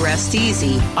you rest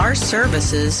easy. Our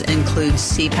services include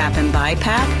CPAP and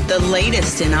BiPAP, the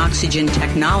latest in oxygen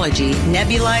technology,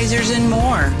 nebulizers, and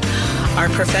more. Our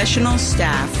professional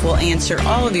staff will answer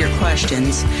all of your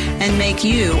questions and make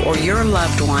you or your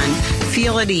loved one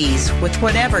feel at ease with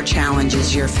whatever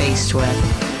challenges you're faced with.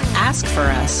 Ask for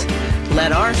us.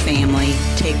 Let our family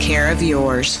take care of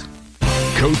yours.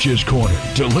 Coach's Corner,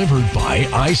 delivered by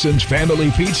Eisen's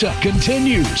Family Pizza,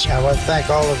 continues. I want to thank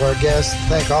all of our guests,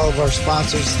 thank all of our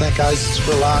sponsors, thank Eisen's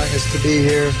for allowing us to be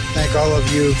here. Thank all of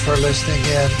you for listening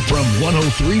in. From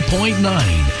 103.9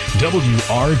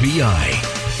 WRBI.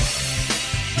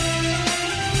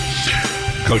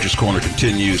 Coach's Corner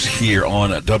continues here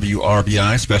on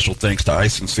WRBI. Special thanks to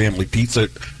Eisen's Family Pizza,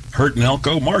 Hurt and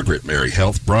Elko, Margaret Mary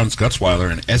Health, Bruns Gutzweiler,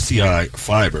 and SCI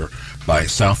Fiber by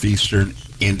Southeastern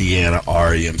Indiana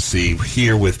REMC.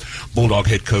 Here with Bulldog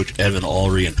head coach Evan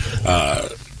Ulery. And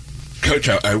Coach,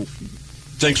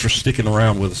 thanks for sticking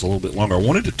around with us a little bit longer. I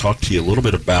wanted to talk to you a little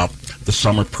bit about the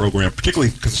summer program,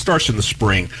 particularly because it starts in the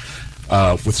spring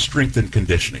with strength and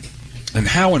conditioning, and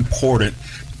how important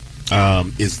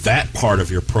is that part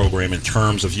of your program in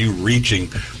terms of you reaching,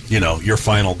 your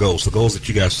final goals, the goals that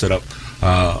you guys set up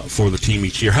for the team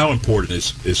each year? How important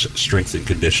is strength and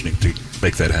conditioning to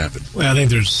make that happen? Well, I think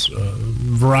there's a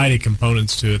variety of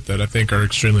components to it that I think are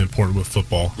extremely important with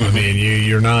football. Mm-hmm. I mean,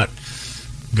 you're not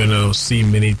going to see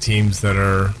many teams that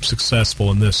are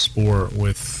successful in this sport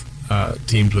with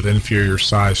teams with inferior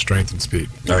size, strength, and speed.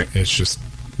 Right. It's just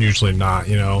usually not.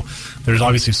 There's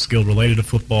obviously skill related to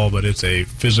football, but it's a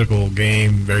physical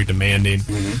game, very demanding.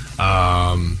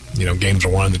 Mm-hmm. Games are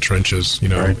won in the trenches,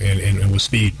 right. and with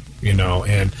speed,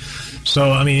 and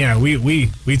so,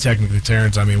 we technically,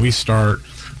 Terrance,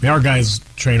 our guys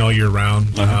train all year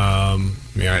round. Uh-huh.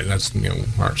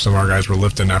 Some of our guys were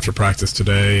lifting after practice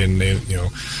today, and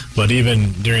but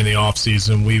even during the off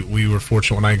season, we were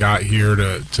fortunate when I got here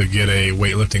to get a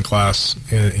weightlifting class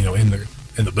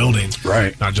in the building,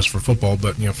 right? Not just for football,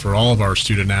 but for all of our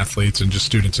student athletes and just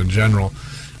students in general.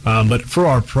 But for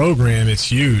our program,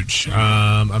 it's huge.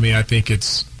 I think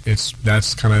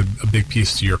that's kind of a big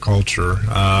piece to your culture,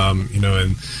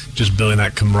 and just building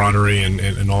that camaraderie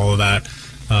and all of that.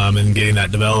 And getting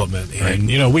that development. Right.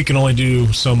 And, we can only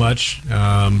do so much.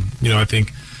 I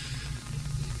think,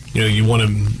 you want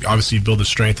to obviously build the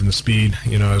strength and the speed,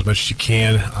 as much as you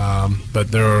can.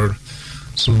 But there are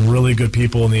some really good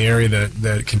people in the area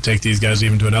that can take these guys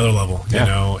even to another level, and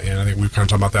I think we've kind of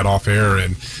talked about that off air.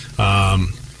 And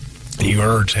you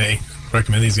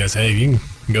recommend these guys, hey, you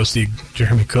can go see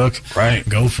Jeremy Cook. Right.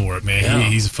 Go for it, man. Yeah.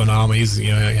 He's phenomenal.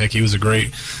 He was a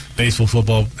great Batesville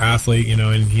football athlete,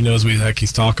 and he knows what the heck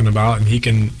he's talking about, and I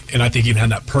think he can have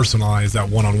that personalized, that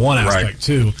one-on-one aspect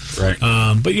too. Right.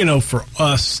 But for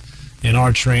us in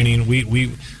our training,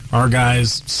 our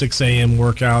guys 6 a.m.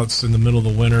 workouts in the middle of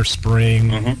the winter,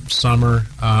 spring, summer.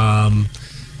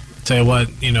 Tell you what,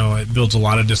 it builds a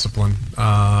lot of discipline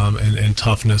and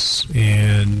toughness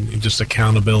and just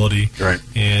accountability, right.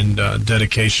 And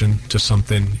dedication to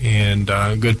something, and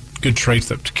good traits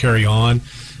that to carry on.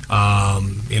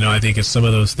 I think as some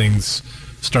of those things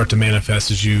start to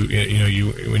manifest as you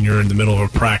when you're in the middle of a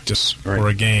practice or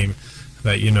a game,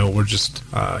 that we're just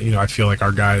I feel like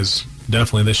our guys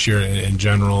definitely this year in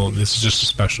general, this is just a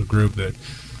special group that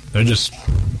they're just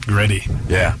gritty.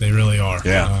 Yeah, they really are.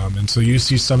 Yeah, and so you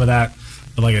see some of that,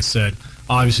 but like I said,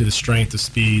 obviously the strength, the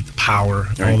speed, the power,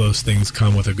 all those things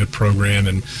come with a good program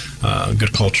and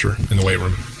good culture in the weight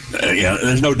room.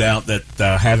 There's no doubt that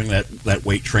having that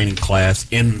weight training class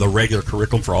in the regular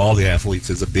curriculum for all the athletes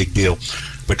is a big deal.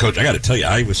 But, Coach, I got to tell you,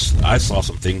 I saw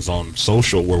some things on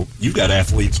social where you've got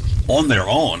athletes on their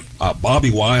own.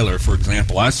 Bobby Weiler, for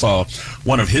example, I saw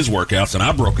one of his workouts, and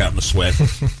I broke out in a sweat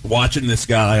watching this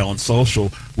guy on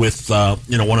social with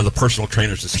one of the personal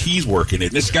trainers as he's working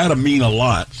it. It's got to mean a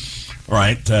lot,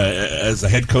 right, as a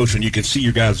head coach, and you can see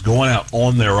your guys going out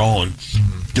on their own,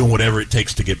 doing whatever it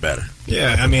takes to get better.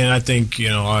 Yeah, I think,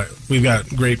 we've got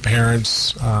great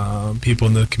parents, people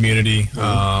in the community.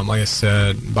 Like I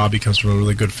said, Bobby comes from a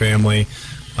really good family.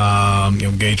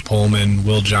 Gage Pullman,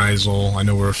 Will Geisel. I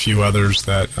know we're a few others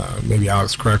that maybe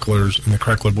Alex Kreckler's and the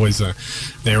Kreckler boys,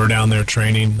 they were down there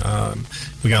training.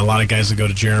 We got a lot of guys that go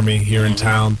to Jeremy here in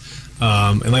town.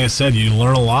 And like I said, you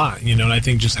learn a lot, and I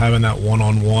think just having that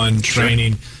one-on-one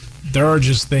training, there's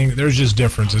just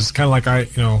differences. It's kind of like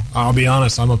I'll be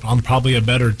honest, I'm probably a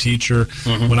better teacher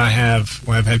when I've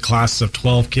had classes of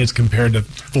 12 kids compared to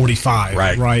 45,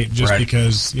 right? Just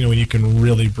because, when you can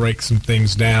really break some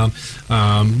things down.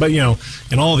 But,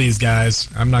 and all these guys,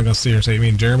 I'm not going to sit here and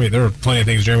say, Jeremy, there are plenty of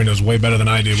things Jeremy knows way better than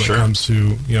I do when it comes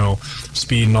to,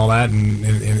 speed and all that,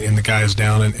 and the guys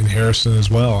down in Harrison as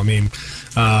well. I'm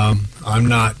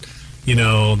not,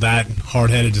 that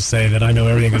hard-headed to say that I know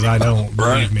everything because I don't,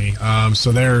 believe me.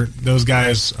 So those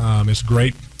guys, it's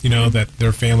great, that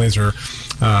their families are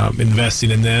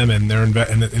investing in them, and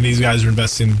and these guys are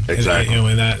investing in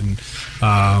that, and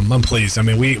I'm pleased.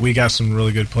 We got some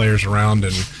really good players around,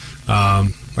 and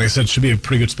like I said, it should be a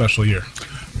pretty good special year.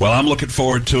 Well, I'm looking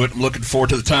forward to it. I'm looking forward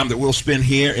to the time that we'll spend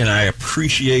here, and I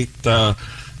appreciate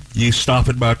you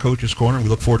stopping by Coach's Corner. We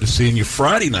look forward to seeing you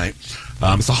Friday night.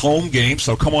 It's a home game,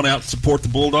 so come on out and support the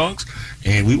Bulldogs,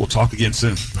 and we will talk again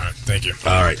soon. All right, thank you.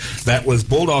 All right, that was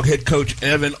Bulldog head coach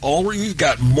Evan Ulery. We've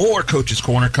got more Coach's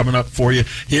Corner coming up for you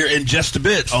here in just a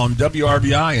bit on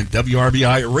WRBI and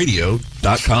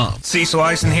WRBIRadio.com. Cecil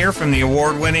Eisen here from the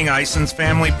award-winning Eisen's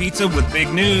Family Pizza with big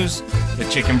news. The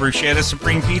Chicken Bruschetta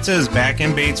Supreme Pizza is back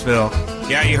in Batesville.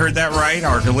 Yeah, you heard that right.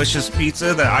 Our delicious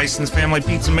pizza that Eisen's Family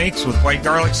Pizza makes with white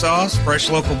garlic sauce, fresh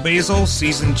local basil,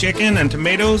 seasoned chicken, and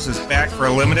tomatoes is back for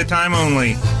a limited time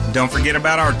only. Don't forget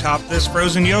about our Top This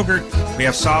frozen yogurt. We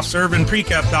have soft serve and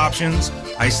pre-cupped options.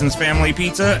 Ison's Family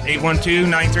Pizza,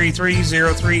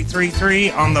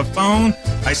 812-933-0333 on the phone,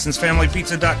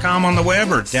 IsonsFamilyPizza.com on the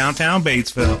web, or downtown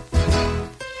Batesville.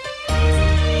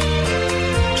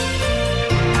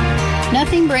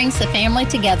 Nothing brings the family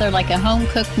together like a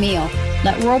home-cooked meal.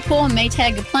 Let Whirlpool and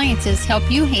Maytag Appliances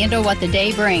help you handle what the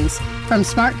day brings. From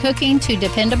smart cooking to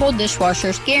dependable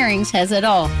dishwashers, Gehring's has it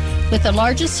all. With the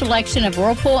largest selection of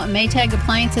Whirlpool and Maytag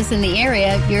appliances in the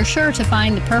area, you're sure to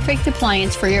find the perfect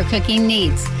appliance for your cooking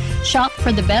needs. Shop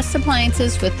for the best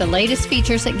appliances with the latest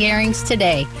features at Gehring's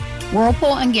today.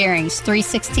 Whirlpool and Gehring's,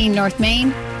 316 North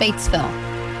Main, Batesville.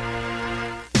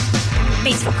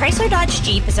 Batesville Chrysler Dodge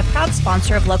Jeep is a proud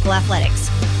sponsor of local athletics.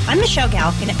 I'm Michelle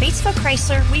Galk, and at Batesville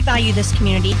Chrysler, we value this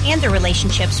community and the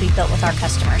relationships we've built with our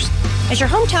customers. As your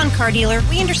hometown car dealer,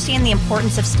 we understand the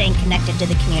importance of staying connected to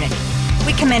the community.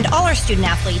 We commend all our student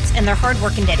athletes and their hard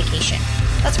work and dedication.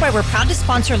 That's why we're proud to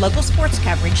sponsor local sports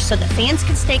coverage so that fans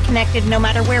can stay connected no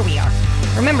matter where we are.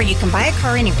 Remember, you can buy a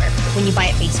car anywhere, but when you buy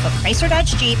at Batesville Chrysler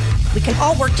Dodge Jeep, we can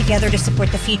all work together to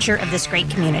support the future of this great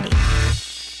community.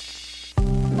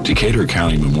 Decatur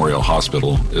County Memorial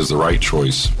Hospital is the right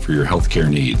choice for your healthcare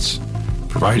needs,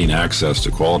 providing access to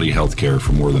quality healthcare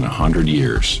for more than 100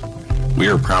 years. We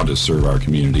are proud to serve our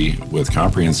community with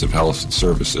comprehensive health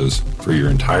services for your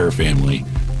entire family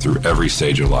through every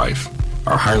stage of life.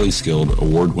 Our highly skilled,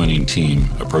 award-winning team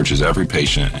approaches every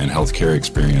patient and healthcare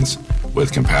experience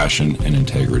with compassion and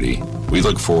integrity. We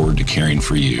look forward to caring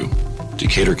for you.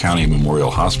 Decatur County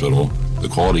Memorial Hospital, the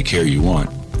quality care you want,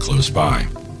 close by.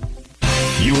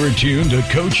 You are tuned to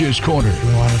Coach's Corner.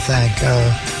 We want to thank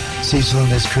Cecil and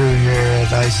his crew here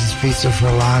at Ison's Pizza for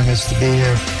allowing us to be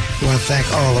here. We want to thank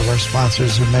all of our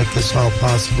sponsors who make this all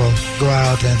possible. Go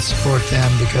out and support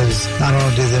them, because not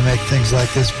only do they make things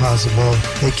like this possible,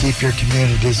 they keep your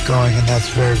communities going, and that's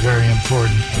very, very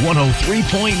important.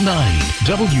 103.9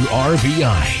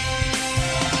 WRBI.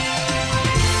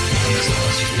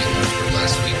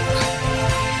 Last week,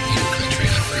 country,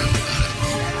 I forgot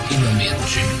about it. Email me at the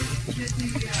gym.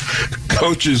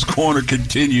 Coach's Corner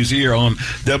continues here on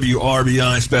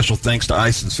WRBI. Special thanks to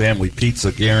Ison's Family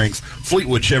Pizza, Gehring's,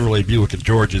 Fleetwood Chevrolet Buick and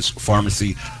George's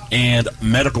Pharmacy and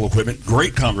Medical Equipment.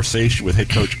 Great conversation with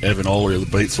head coach Evan Ulery of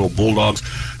the Batesville Bulldogs.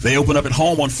 They open up at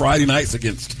home on Friday nights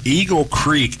against Eagle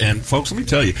Creek. And, folks, let me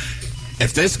tell you,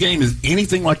 if this game is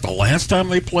anything like the last time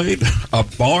they played, a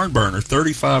barn burner,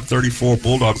 35-34,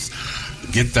 Bulldogs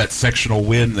get that sectional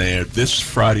win there. This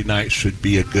Friday night should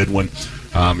be a good one.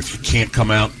 If you can't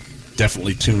come out,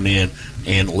 definitely tune in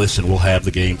and listen. We'll have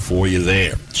the game for you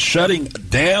there. Shutting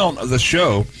down the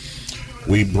show,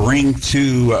 we bring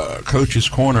to Coach's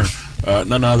Corner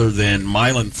none other than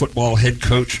Milan football head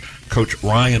coach, Coach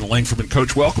Ryan Langferman.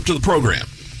 Coach, welcome to the program.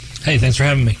 Hey, thanks for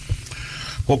having me.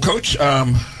 Well, Coach,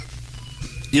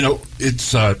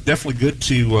 it's definitely good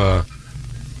to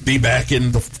be back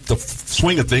in the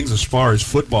swing of things as far as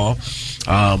football.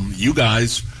 You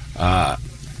guys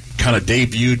kind of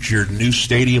debuted your new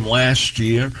stadium last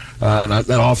year, and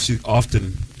that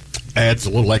often adds a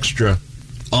little extra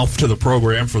off to the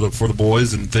program for the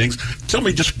boys and things. Tell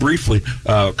me just briefly,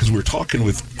 because we were talking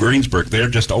with Greensburg, they're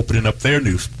just opening up their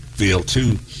new field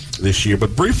too this year,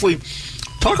 but briefly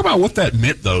talk about what that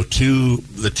meant, though, to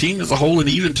the team as a whole and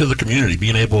even to the community,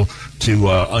 being able to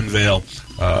unveil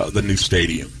the new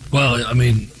stadium. Well, I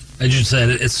mean, as you said,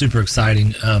 it's super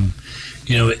exciting.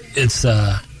 It's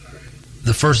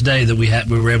the first day that we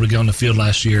were able to go on the field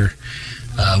last year.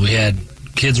 We had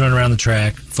kids running around the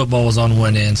track. Football was on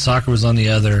one end, soccer was on the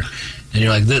other, and you're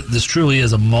like, this truly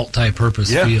is a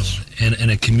multi-purpose field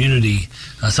and a community,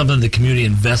 something the community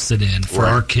invested in for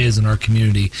our kids and our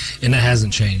community, and that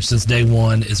hasn't changed since day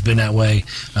one. It's been that way.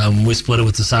 We split it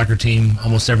with the soccer team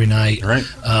almost every night,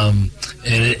 and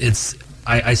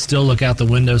I still look out the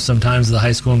window sometimes of the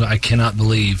high school and go, I cannot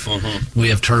believe we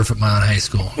have turf at Milan High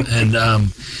School. And,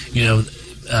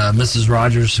 Mrs.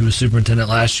 Rogers, who was superintendent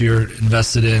last year,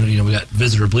 invested in, we got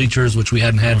visitor bleachers, which we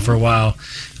hadn't had for a while,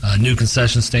 new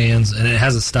concession stands, and it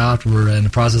hasn't stopped. We're in the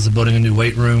process of building a new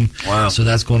weight room. Wow. So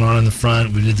that's going on in the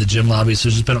front. We did the gym lobby. So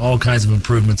there's just been all kinds of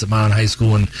improvements at Milan High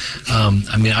School. And,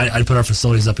 I'd put our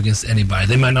facilities up against anybody.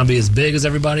 They might not be as big as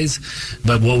everybody's,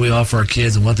 but what we offer our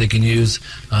kids and what they can use,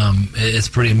 it's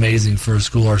pretty amazing for a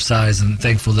school our size, and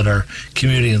thankful that our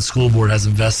community and school board has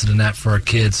invested in that for our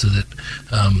kids so that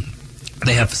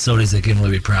they have facilities they can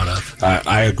really be proud of.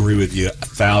 I agree with you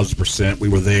 1,000%. We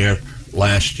were there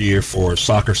last year for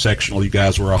soccer sectional. You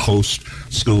guys were a host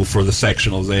school for the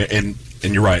sectional there, and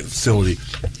you're right. The facility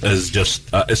is just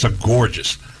it's a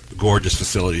gorgeous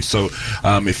facility. So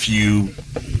if you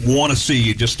want to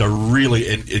see just a really,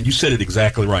 and you said it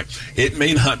exactly right, it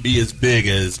may not be as big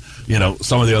as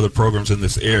some of the other programs in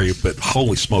this area. But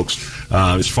holy smokes,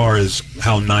 as far as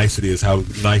how nice it is, how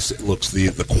nice it looks,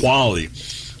 the quality,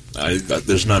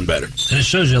 there's none better. And it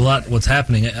shows you a lot what's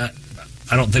happening.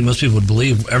 I don't think most people would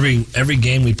believe every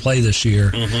game we play this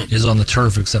year is on the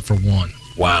turf except for one.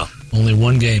 Wow. Only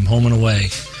one game, home and away,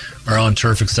 are on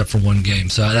turf except for one game.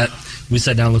 So we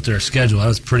sat down and looked at our schedule. That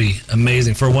was pretty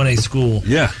amazing for a 1A school.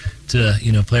 Yeah.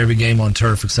 To play every game on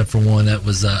turf except for one. That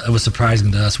was it was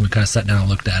surprising to us when we kind of sat down and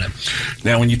looked at it.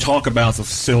 Now, when you talk about the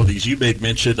facilities, you made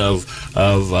mention of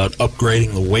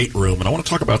upgrading the weight room, and I want to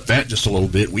talk about that just a little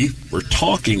bit. We were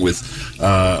talking with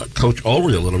Coach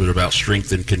Ulery a little bit about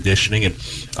strength and conditioning, and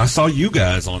I saw you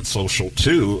guys on social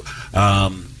too.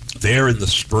 There in the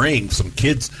spring, some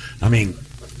kids,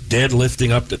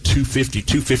 deadlifting up to 250,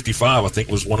 255, I think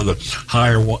was one of the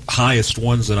highest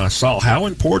ones that I saw. How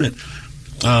important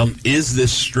is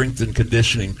this strength and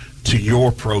conditioning to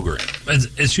your program?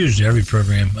 It's huge to every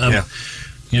program.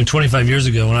 25 years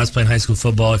ago when I was playing high school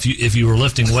football, if you were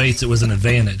lifting weights, it was an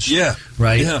advantage. Yeah.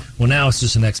 Right? Yeah. Well, now it's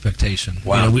just an expectation.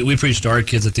 Wow. We preach to our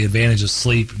kids that the advantage is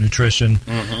sleep, nutrition,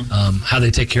 how they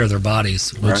take care of their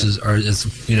bodies, which is how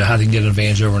they can get an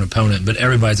advantage over an opponent. But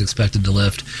everybody's expected to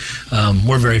lift.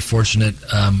 We're very fortunate.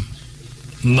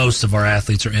 Most of our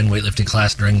athletes are in weightlifting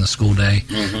class during the school day.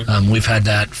 We've had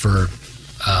that for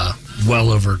well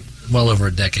over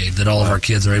a decade, that all of our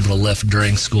kids are able to lift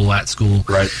during school, at school.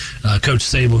 Right. Coach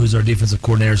Sable, who's our defensive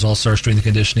coordinator, is also our strength and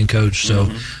conditioning coach. So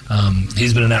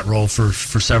he's been in that role for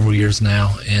several years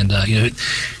now. And,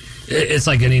 it's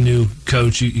like any new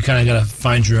coach. You kind of got to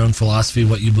find your own philosophy,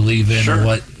 what you believe in, or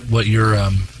what your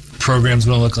program's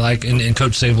going to look like. And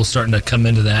Coach Sable's starting to come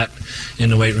into that in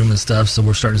the weight room and stuff. So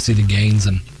we're starting to see the gains.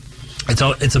 And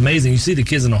it's amazing. You see the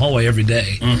kids in the hallway every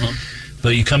day.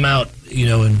 But you come out,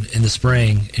 in the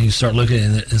spring, and you start looking,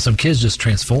 and some kids just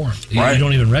transform. You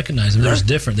don't even recognize them. They're just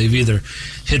different. They've either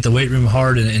hit the weight room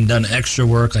hard and done extra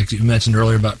work, like you mentioned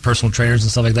earlier about personal trainers and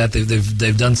stuff like that.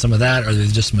 They've done some of that, or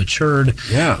they've just matured,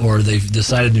 or they've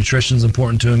decided nutrition's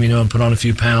important to them, and put on a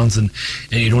few pounds, and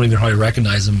you don't even hardly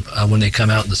recognize them when they come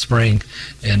out in the spring.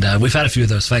 And we've had a few of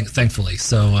those, thankfully.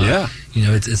 So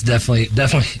it's definitely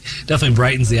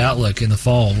brightens the outlook in the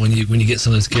fall when you get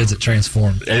some of those kids that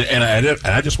transform. And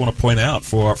I just want to point out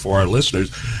for our listeners,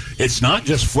 it's not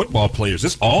just football players;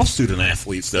 it's all student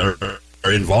athletes that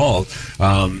are involved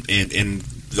in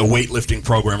the weightlifting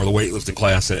program or the weightlifting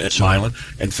class at Milan.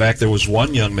 In fact, there was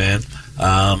one young man.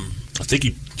 I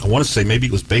want to say maybe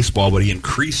it was baseball, but he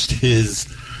increased his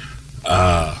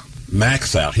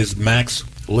max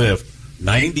lift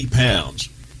 90 pounds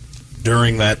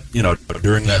during that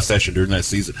session, during that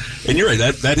season. And you're right,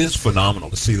 that is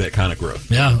phenomenal to see that kind of growth.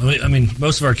 Yeah,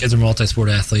 most of our kids are multi-sport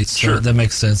athletes, so that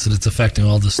makes sense that it's affecting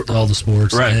all the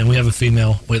sports. Right. And we have a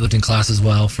female weightlifting class as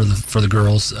well for the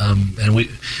girls, and we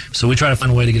try to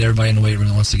find a way to get everybody in the weight room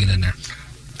that wants to get in there.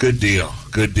 Good deal.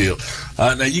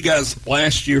 Now, you guys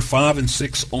last year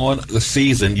 5-6 on the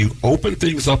season. You opened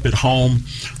things up at home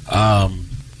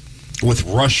with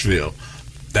Rushville.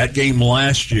 That game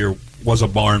last year was a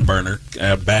barn burner,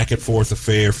 back and forth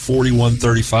affair.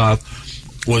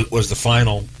 41-35 was the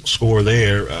final score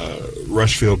there.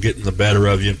 Rushville getting the better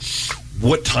of you.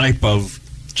 What type of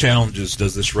challenges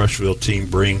does this Rushville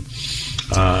team bring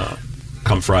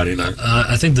come Friday night?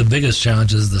 I think the biggest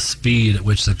challenge is the speed at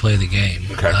which they play the game.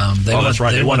 Okay. That's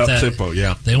right. They want up tempo,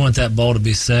 yeah. They want that ball to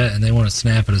be set, and they want to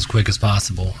snap it as quick as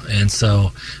possible. And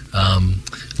so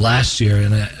last year,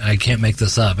 and I can't make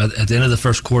this up, at the end of the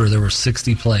first quarter, there were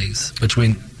 60 plays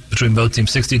between both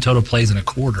teams, 60 total plays in a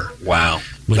quarter. Wow.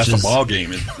 That's a ball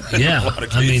game in a lot of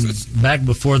cases. Back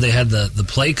before they had the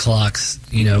play clocks,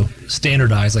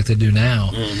 standardized like they do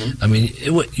now.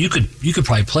 You could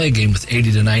probably play a game with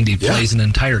 80 to 90 plays an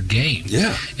entire game.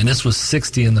 Yeah. And this was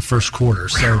 60 in the first quarter.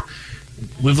 So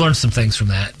we've learned some things from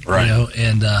that,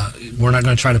 and we're not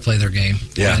going to try to play their game.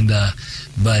 Yeah.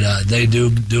 But they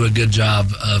do a good job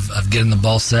of getting the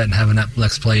ball set and having that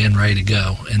next play in ready to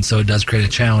go. And so it does create a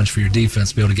challenge for your defense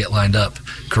to be able to get lined up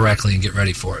correctly and get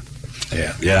ready for it.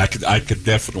 Yeah, I could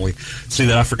definitely see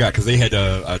that. I forgot because they had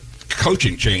a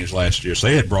coaching change last year, so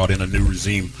they had brought in a new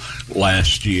regime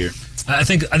last year. I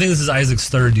think this is Isaac's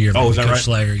third year. Oh, is that Coach right?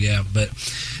 Slayer, yeah, but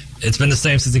it's been the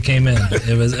same since he came in.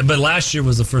 But last year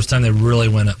was the first time they really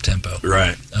went up tempo.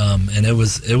 Right. And it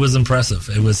was impressive.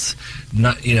 It was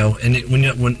not, and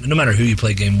when no matter who you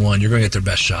play game one, you're going to get their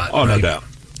best shot. Oh, right? no doubt.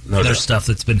 There's stuff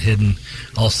that's been hidden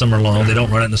all summer long. They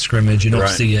don't run it in the scrimmage. You don't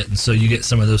see it. And so you get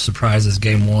some of those surprises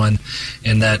game one.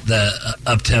 And the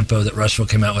up-tempo that Rushville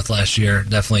came out with last year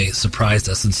definitely surprised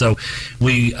us. And so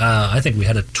I think we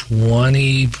had a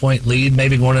 20-point lead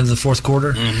maybe going into the fourth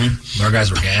quarter. Mm-hmm. Our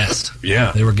guys were gassed.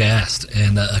 Yeah. They were gassed.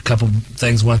 And a couple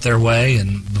things went their way,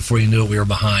 and before you knew it, we were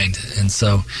behind. And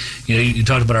so, you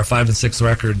talked about our 5-6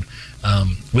 record.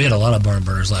 We had a lot of barn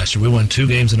burners last year. We won 2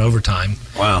 games in overtime.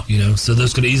 Wow. So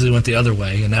those could have easily went the other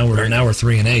way, and now we're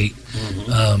 3-8.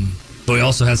 Mm-hmm. But we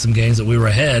also had some games that we were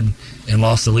ahead and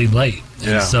lost the lead late.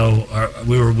 And so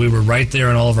we were right there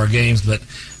in all of our games, but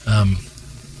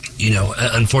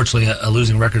unfortunately, a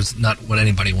losing record is not what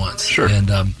anybody wants. Sure.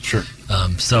 And sure.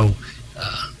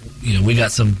 We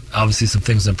got some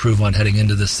things to improve on heading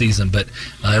into this season, but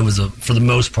it was for the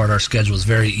most part, our schedule was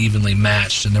very evenly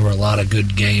matched, and there were a lot of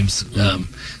good games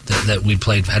that we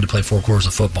had to play 4 quarters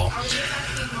of football.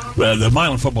 Well, the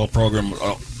Milan football program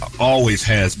always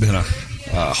has been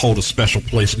hold a special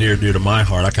place near and dear to my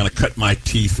heart. I kind of cut my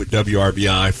teeth with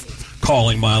WRBI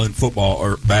calling Milan football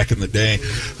or back in the day.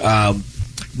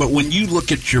 But when you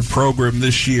look at your program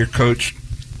this year, Coach,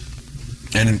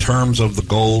 and in terms of the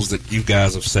goals that you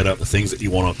guys have set up, the things that you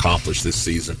want to accomplish this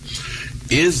season,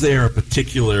 is there a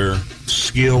particular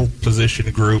skill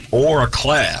position group or a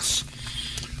class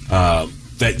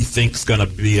that you think is going to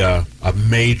be a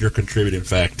major contributing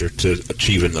factor to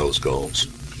achieving those goals?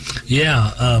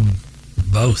 Yeah,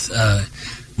 both.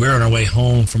 We're on our way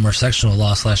home from our sectional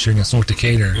loss last year against North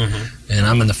Decatur, and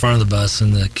I'm in the front of the bus,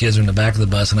 and the kids are in the back of the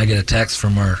bus, and I get a text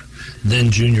from our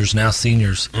then juniors, now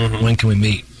seniors, when can we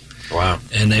meet? Wow.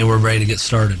 And they were ready to get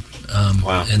started.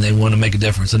 And they want to make a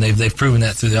difference. And they've proven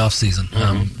that through the offseason.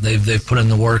 They've put in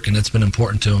the work, and it's been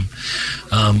important to them.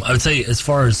 I would say as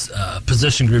far as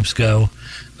position groups go,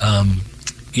 I'll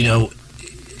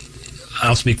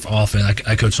speak for offense.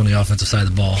 I coach on the offensive side of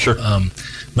the ball. Sure.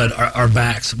 But our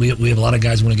backs, we have a lot of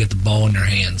guys who want to get the ball in their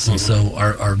hands. And so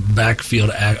our backfield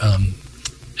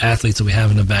athletes that we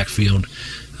have in the backfield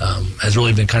has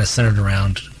really been kind of centered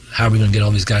around how are we going to get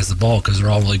all these guys the ball, because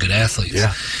they're all really good athletes.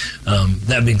 Yeah.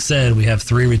 That being said, we have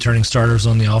 3 returning starters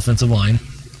on the offensive line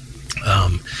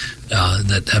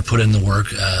that have put in the work.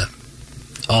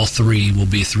 All 3 will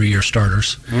be 3-year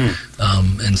starters.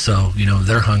 And so,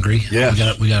 they're hungry.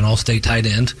 Yes. We got an all-state tight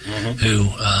end who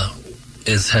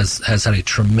has had a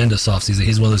tremendous offseason.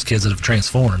 He's one of those kids that have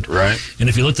transformed. Right. And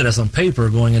if you looked at us on paper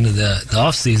going into the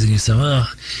offseason, you said,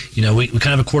 we kind of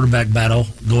have a quarterback battle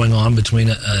going on between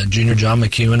junior John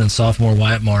McEwen and sophomore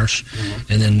Wyatt Marsh.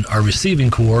 And then our receiving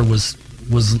core was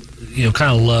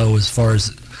kind of low as far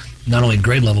as not only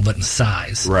grade level but in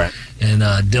size. Right. And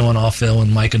Dylan Offill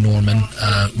and Micah Norman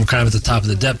were kind of at the top of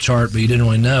the depth chart, but you didn't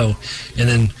really know. And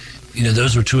then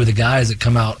those were 2 of the guys that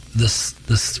come out this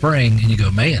spring, and you go,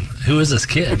 man, who is this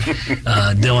kid?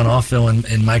 Dylan Offill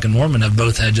and Micah Norman have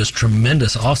both had just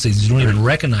tremendous offseasons. You don't even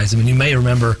recognize them. And you may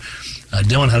remember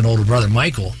Dylan had an older brother,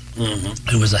 Michael,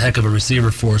 who was a heck of a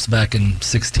receiver for us back in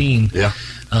 2016. Yeah.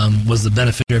 Was the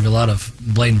beneficiary of a lot of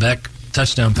Blaine Beck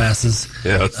touchdown passes.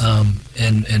 Yeah.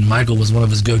 And Michael was one of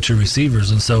his go-to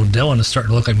receivers, and so Dylan is starting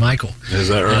to look like Michael. Is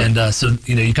that right? And so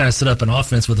you kind of set up an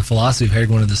offense with the philosophy of how you're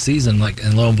going into the season,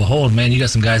 and lo and behold, man, you got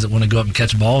some guys that want to go up and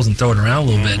catch balls and throw it around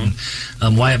a little bit.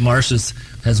 And Wyatt Marsh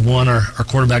has won our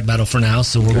quarterback battle for now,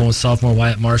 so we're going with sophomore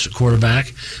Wyatt Marsh at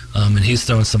quarterback, and he's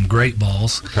throwing some great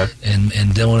balls. Okay. And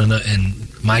Dylan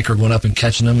and Mike are going up and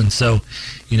catching them, and so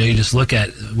you just look at,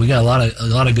 we got a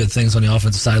lot of good things on the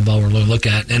offensive side of the ball we're going to look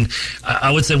at. And I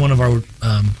would say one of our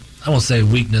I won't say a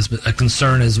weakness, but a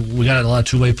concern is we got a lot of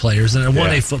two-way players. And in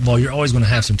 1A football, you're always going to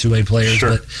have some two-way players,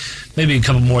 but maybe a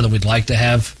couple more than we'd like to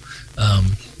have.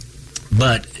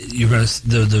 But you're going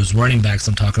to those running backs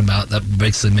I'm talking about, that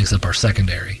basically makes up our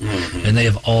secondary, and they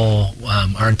have all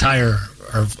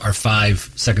our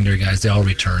 5 secondary guys. They all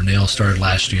returned. They all started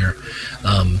last year,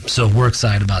 so we're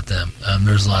excited about them.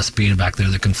 There's a lot of speed back there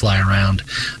that can fly around.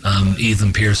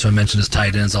 Ethan Pierce, who I mentioned, his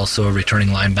tight end, is also a returning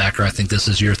linebacker. I think this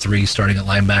is year 3 starting at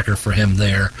linebacker for him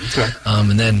there. Okay.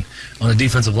 And then on the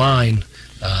defensive line,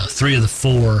 3 of the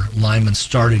 4 linemen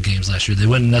started games last year. They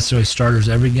weren't necessarily starters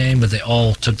every game, but they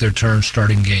all took their turn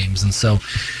starting games. And so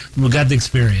we got the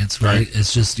experience, right?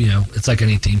 It's just, it's like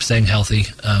any team, staying healthy,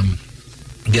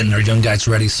 getting our young guys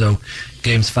ready. So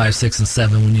games 5, 6, and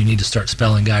 7, when you need to start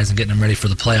spelling guys and getting them ready for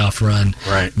the playoff run,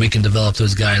 we can develop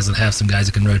those guys and have some guys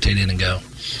that can rotate in and go.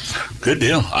 Good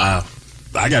deal.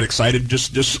 I got excited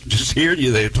just hearing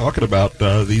you there talking about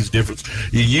these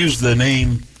differences. You used the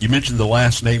name, you mentioned the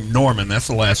last name Norman. That's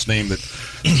the last name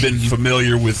that's been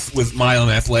familiar with Milan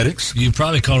athletics. You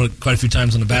probably called it quite a few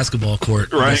times on the basketball court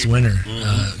this winter.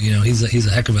 Mm-hmm. He's a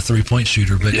heck of a 3-point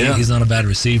shooter, but he's not a bad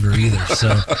receiver either.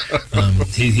 So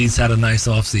he's had a nice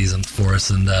offseason for us,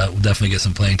 and we'll definitely get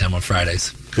some playing time on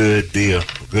Fridays. Good deal.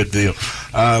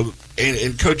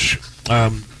 And Coach,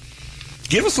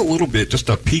 give us a little bit, just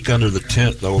a peek under the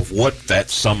tent, though, of what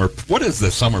does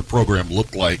the summer program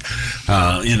look like,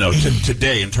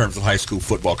 today in terms of high school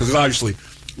football? Because it's obviously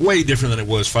way different than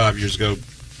it was 5 years ago,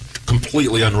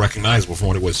 completely unrecognizable from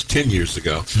what it was 10 years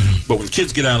ago. Mm-hmm. But when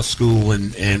kids get out of school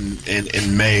in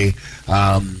May,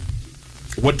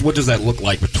 what does that look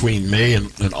like between May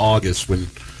and August when,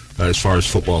 as far as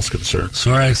football is concerned?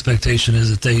 So our expectation is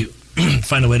that they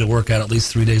find a way to work out at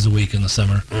least 3 days a week in the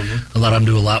summer. Mm-hmm. A lot of them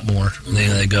do a lot more.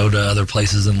 They go to other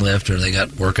places and lift, or they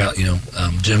got workout,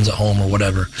 gyms at home or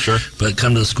whatever. Sure. But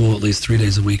come to the school at least 3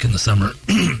 days a week in the summer.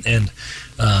 And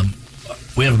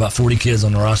we have about 40 kids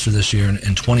on the roster this year,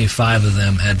 and 25 of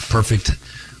them had perfect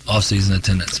off-season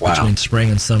attendance between spring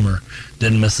and summer.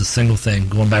 Didn't miss a single thing.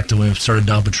 Going back to when we started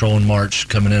Dawn Patrol in March,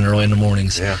 coming in early in the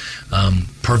mornings. Yeah.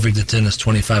 Perfect attendance,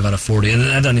 25 out of 40. And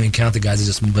that doesn't even count the guys that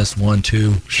just missed 1,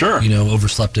 2. Sure.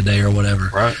 Overslept a day or whatever.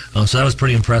 Right. So that was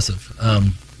pretty impressive.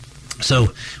 So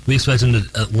we expect them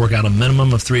to work out a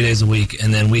minimum of 3 days a week,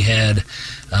 and then we had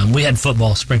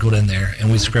football sprinkled in there,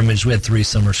 and we scrimmaged. We had 3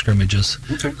 summer scrimmages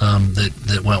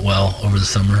that went well over the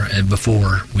summer, and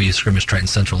before we scrimmaged Triton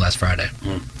Central last Friday.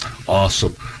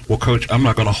 Awesome. Well, Coach, I'm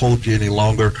not going to hold you any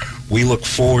longer. We look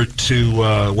forward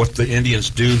to what the Indians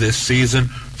do this season.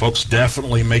 Folks,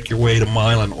 definitely make your way to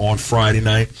Milan on Friday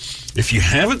night. If you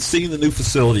haven't seen the new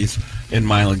facilities in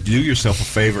Milan, do yourself a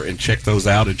favor and check those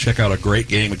out, and check out a great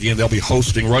game. Again, they'll be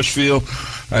hosting Rushfield,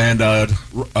 and don't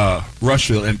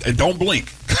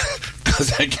blink,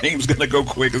 because that game's going to go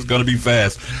quick. It's going to be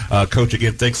fast. Coach,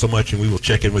 again, thanks so much, and we will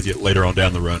check in with you later on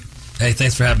down the run. Hey,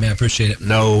 thanks for having me. I appreciate it.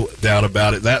 No doubt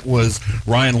about it. That was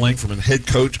Ryan Langferman, head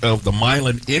coach of the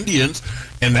Milan Indians.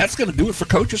 And that's going to do it for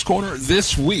Coach's Corner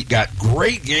this week. Got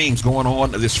great games going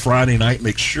on this Friday night.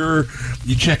 Make sure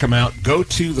you check them out. Go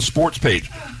to the sports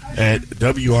page at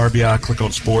WRBI. Click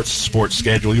on sports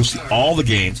schedule. You'll see all the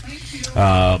games,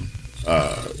 the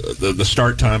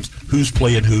start times, who's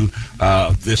playing who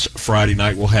this Friday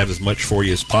night. We'll have as much for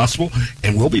you as possible.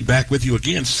 And we'll be back with you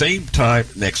again same time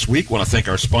next week. I want to thank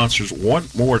our sponsors one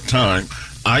more time,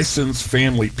 Ison's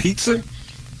Family Pizza,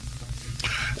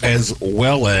 as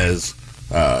well as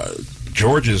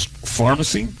George's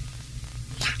Pharmacy,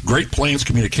 Great Plains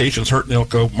Communications, Hurt and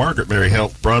Elko, Margaret Mary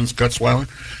Health, Bruns, Gutzweiler,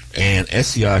 and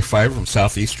SCI Fiber from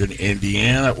Southeastern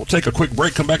Indiana. We'll take a quick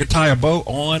break, come back and tie a bow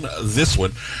on this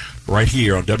one right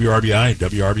here on WRBI and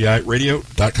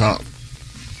WRBIRadio.com.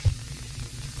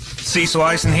 Cecil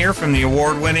Ison here from the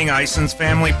award-winning Ison's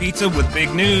Family Pizza with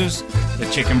big news. The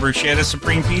Chicken Bruschetta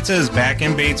Supreme Pizza is back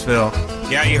in Batesville.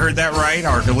 Yeah, you heard that right.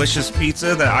 Our delicious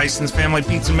pizza that Ison's Family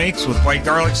Pizza makes with white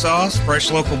garlic sauce, fresh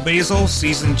local basil,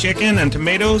 seasoned chicken, and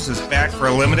tomatoes is back for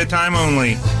a limited time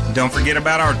only. And don't forget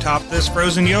about our Top This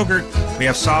frozen yogurt. We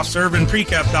have soft serve and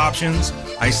pre-cupped options.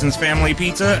 Ison's Family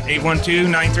Pizza,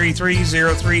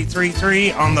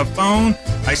 812-933-0333 on the phone,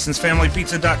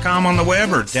 IsonsFamilyPizza.com on the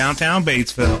web, or downtown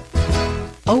Batesville.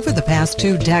 Over the past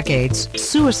 2 decades,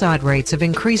 suicide rates have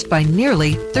increased by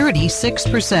nearly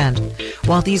 36%.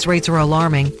 While these rates are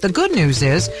alarming, the good news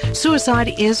is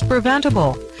suicide is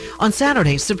preventable. On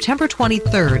Saturday, September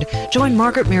 23rd, join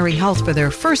Margaret Mary Health for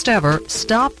their first ever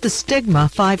Stop the Stigma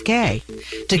 5K.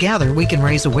 Together, we can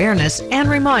raise awareness and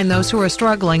remind those who are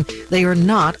struggling they are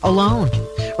not alone.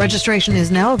 Registration is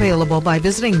now available by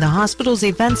visiting the hospital's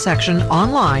event section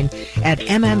online at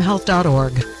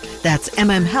mmhealth.org. That's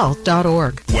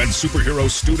mmhealth.org. When superhero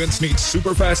students need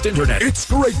super fast internet, it's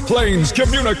Great Plains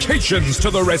Communications to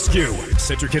the rescue.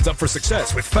 Set your kids up for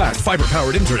success with fast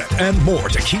fiber-powered internet and more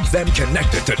to keep them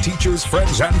connected to teachers,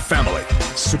 friends, and family.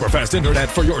 Super fast internet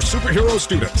for your superhero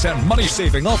students and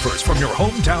money-saving offers from your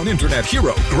hometown internet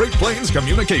hero, Great Plains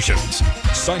Communications.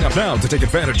 Sign up now to take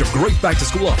advantage of great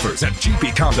back-to-school offers at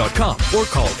gpcom.com or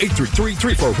call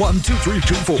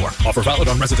 833-341-2324. Offer valid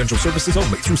on residential services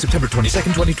only through September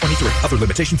 22nd, 2023. Other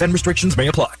limitations and restrictions may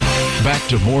apply. Back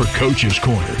to more Coach's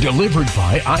Corner, delivered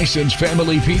by Ison's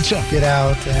Family Pizza. Get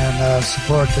out and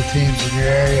support the teams in your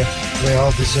area. They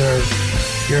all deserve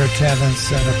your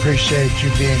attendance and appreciate you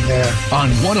being there. On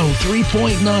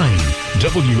 103.9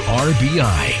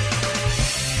 WRBI.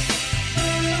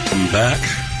 Welcome back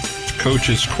to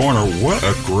Coach's Corner. What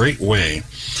a great way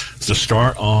to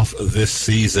start off this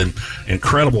season.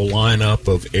 Incredible lineup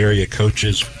of area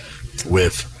coaches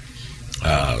with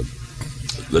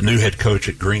the new head coach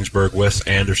at Greensburg, Wes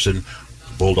Anderson,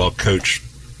 Bulldog coach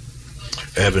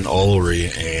Evan Ulery,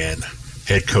 and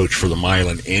head coach for the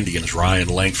Milan Indians, Ryan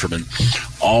Langferman,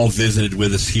 all visited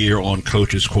with us here on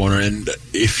Coach's Corner. And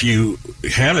if you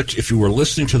were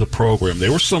listening to the program,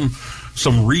 there were some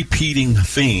repeating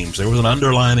themes. There was an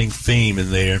underlining theme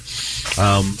in there,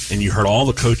 and you heard all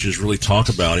the coaches really talk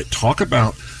about it. Talk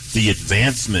about the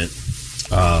advancement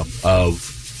of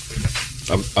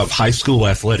high school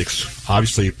athletics,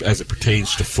 obviously as it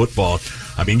pertains to football.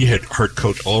 I mean, you had heard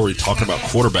Coach Ulery talking about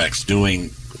quarterbacks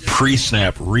doing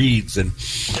pre-snap reads, and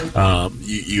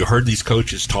you heard these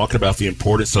coaches talking about the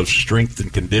importance of strength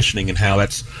and conditioning and how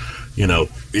that's,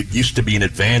 it used to be an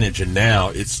advantage, and now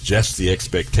it's just the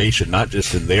expectation, not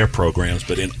just in their programs,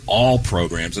 but in all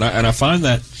programs. And I find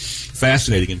that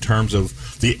fascinating in terms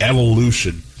of the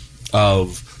evolution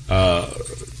of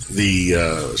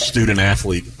the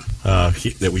student-athlete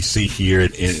that we see here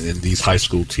in these high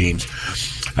school teams.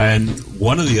 And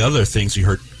one of the other things you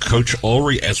heard Coach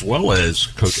Ulery as well as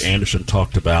Coach Anderson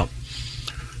talked about,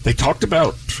 they talked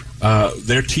about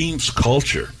their team's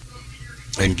culture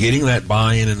and getting that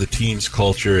buy-in in the team's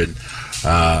culture, and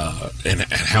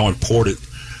how important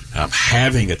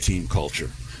having a team culture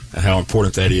and how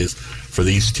important that is for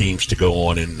these teams to go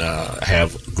on and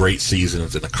have great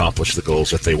seasons and accomplish the goals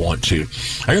that they want to.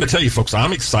 I got to tell you, folks,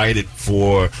 I'm excited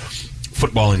for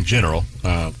football in general.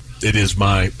 It is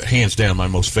hands down my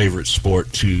most favorite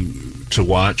sport to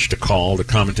watch, to call, to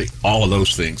commentate, all of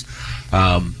those things.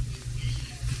 And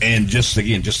just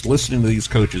listening to these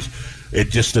coaches, it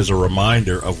just is a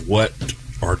reminder of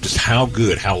just how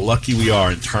good, how lucky we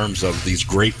are in terms of these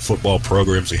great football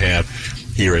programs we have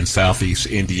here in Southeast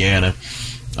Indiana.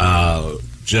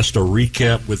 Just a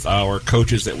recap with our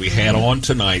coaches that we had on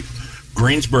tonight.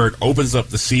 Greensburg opens up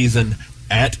the season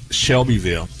at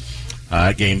Shelbyville.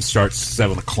 Game starts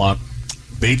 7 o'clock.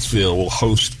 Batesville will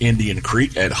host Indian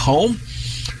Creek at home.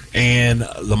 And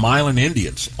the Milan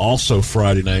Indians, also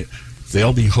Friday night,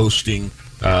 they'll be hosting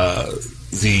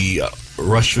the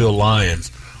Rushville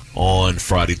Lions on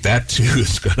Friday. That, too,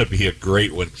 is going to be a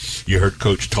great one. You heard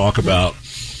Coach talk about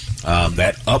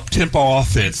that up-tempo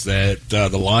offense that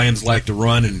the Lions like to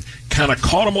run, and kind of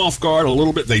caught them off guard a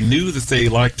little bit. They knew that they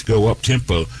liked to go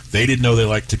up-tempo. They didn't know they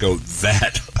liked to go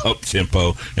that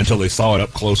up-tempo until they saw it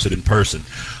up close and in person.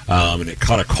 And it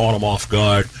kind of caught them off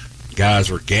guard. Guys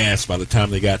were gassed by the time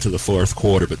they got to the fourth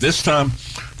quarter. But this time,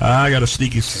 I got a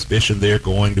sneaky suspicion they're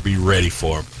going to be ready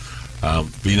for them.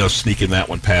 Sneaking that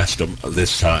one past them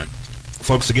this time.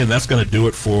 Folks, again, that's going to do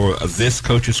it for this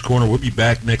Coach's Corner. We'll be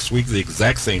back next week, the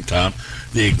exact same time,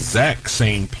 the exact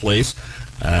same place.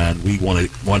 And we want to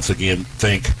once again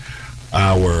thank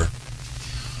our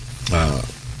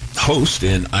host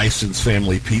in Ison's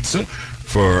Family Pizza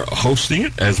for hosting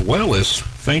it, as well as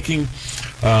thanking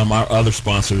our other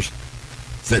sponsors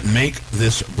that make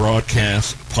this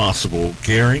broadcast possible.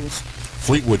 Gehring's,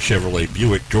 Fleetwood Chevrolet,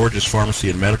 Buick, George's Pharmacy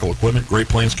and Medical Equipment, Great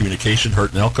Plains Communication,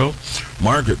 Hurt and Elko,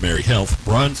 Margaret Mary Health,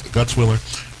 Bruns, Gutzwiller,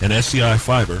 and SCI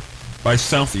Fiber by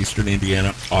Southeastern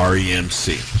Indiana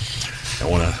REMC.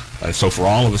 So for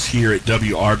all of us here at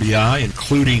WRBI,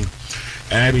 including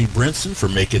Abby Brinson for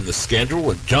making the schedule,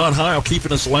 and John Heil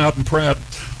keeping us loud and proud,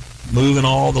 moving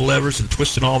all the levers and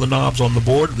twisting all the knobs on the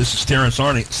board, this is Terrance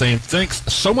Arney saying thanks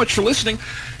so much for listening.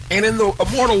 And in the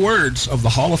immortal words of the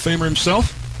Hall of Famer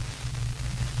himself,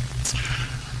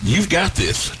 you've got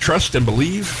this. Trust and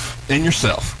believe in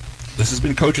yourself. This has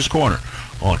been Coach's Corner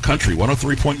on Country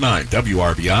 103.9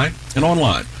 WRBI and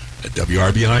online at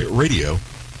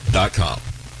WRBIRadio.com.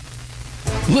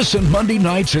 Listen Monday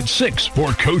nights at 6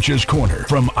 for Coach's Corner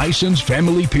from Ison's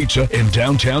Family Pizza in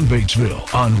downtown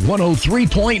Batesville on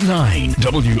 103.9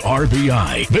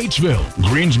 WRBI. Batesville,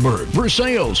 Greensburg,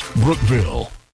 Versailles, Brookville.